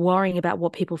not worrying about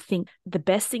what people think. The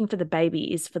best thing for the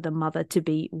baby is for the mother to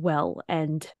be well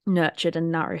and nurtured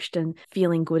and nourished and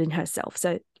feeling good in herself.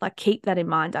 So like, keep that in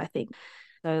mind, I think.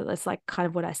 So that's like kind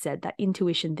of what I said, that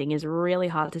intuition thing is really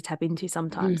hard to tap into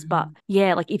sometimes. But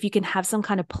yeah, like if you can have some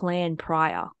kind of plan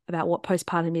prior about what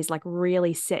postpartum is, like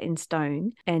really set in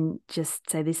stone, and just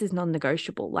say, this is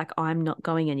non-negotiable. Like, I'm not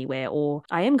going anywhere, or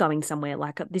I am going somewhere.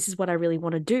 Like, this is what I really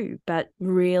want to do. But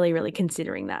really, really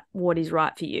considering that what is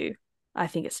right for you. I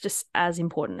think it's just as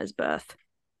important as birth.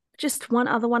 Just one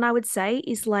other one I would say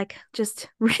is like, just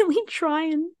really try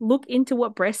and look into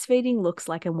what breastfeeding looks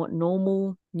like and what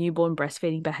normal newborn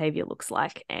breastfeeding behavior looks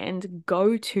like, and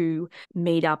go to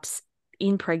meetups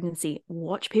in pregnancy,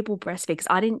 watch people breastfeed, because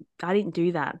I didn't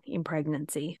do that in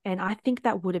pregnancy. And I think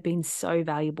that would have been so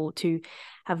valuable to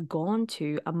have gone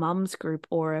to a mum's group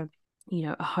or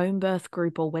a home birth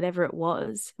group or whatever it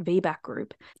was, VBAC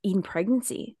group in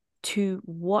pregnancy, to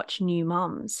watch new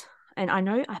mums. And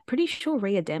I'm pretty sure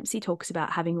Rhea Dempsey talks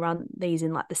about having run these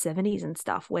in like the 70s and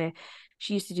stuff, where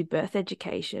she used to do birth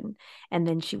education, and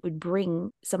then she would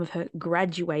bring some of her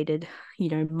graduated,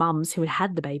 mums who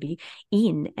had the baby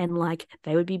in, and like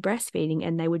they would be breastfeeding,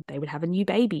 and they would have a new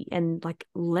baby, and like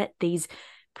let these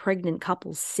pregnant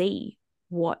couples see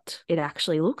what it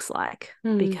actually looks like.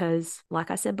 Because like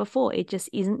I said before, it just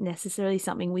isn't necessarily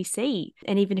something we see.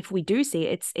 And even if we do see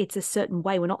it, it's a certain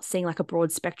way. We're not seeing like a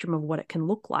broad spectrum of what it can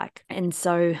look like. And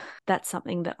so that's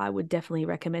something that I would definitely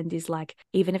recommend, is like,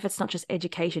 even if it's not just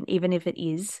education, even if it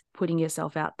is putting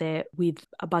yourself out there with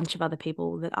a bunch of other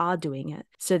people that are doing it,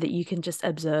 so that you can just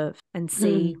observe and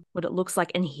see what it looks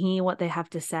like and hear what they have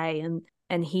to say, and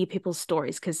hear people's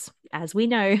stories. Because as we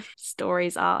know,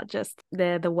 stories are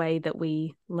they're the way that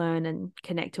we learn and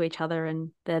connect to each other,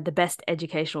 and they're the best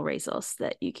educational resource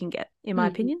that you can get, in my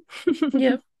opinion.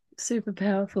 Yep, super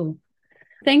powerful.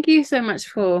 Thank you so much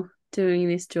for doing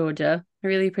this, Georgia. I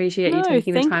really appreciate you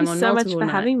taking the time on multiple nights. Thank you so much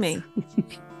for having me.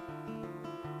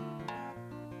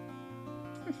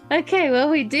 Okay, well,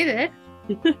 we did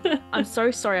it. I'm so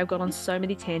sorry I've got on so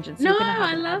many tangents. No, You're gonna have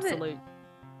I love absolute... it.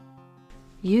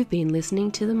 You've been listening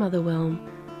to The Motherwhelm,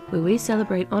 where we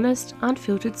celebrate honest,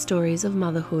 unfiltered stories of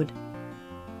motherhood.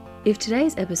 If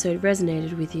today's episode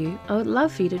resonated with you, I would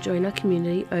love for you to join our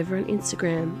community over on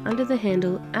Instagram under the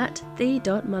handle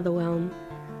 @the.motherwhelm.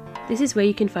 This is where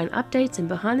you can find updates and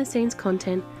behind-the-scenes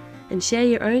content, and share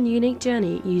your own unique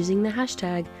journey using the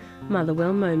hashtag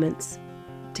 #MotherwhelmMoments.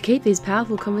 To keep these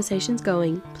powerful conversations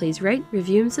going, please rate,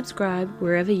 review and subscribe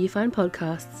wherever you find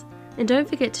podcasts. And don't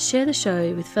forget to share the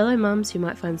show with fellow mums who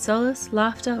might find solace,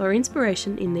 laughter or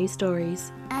inspiration in these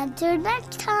stories. Until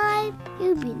next time,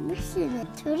 you've been listening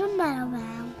to The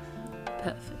Motherwhelm.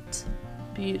 Perfect.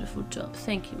 Beautiful job.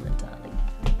 Thank you, my darling.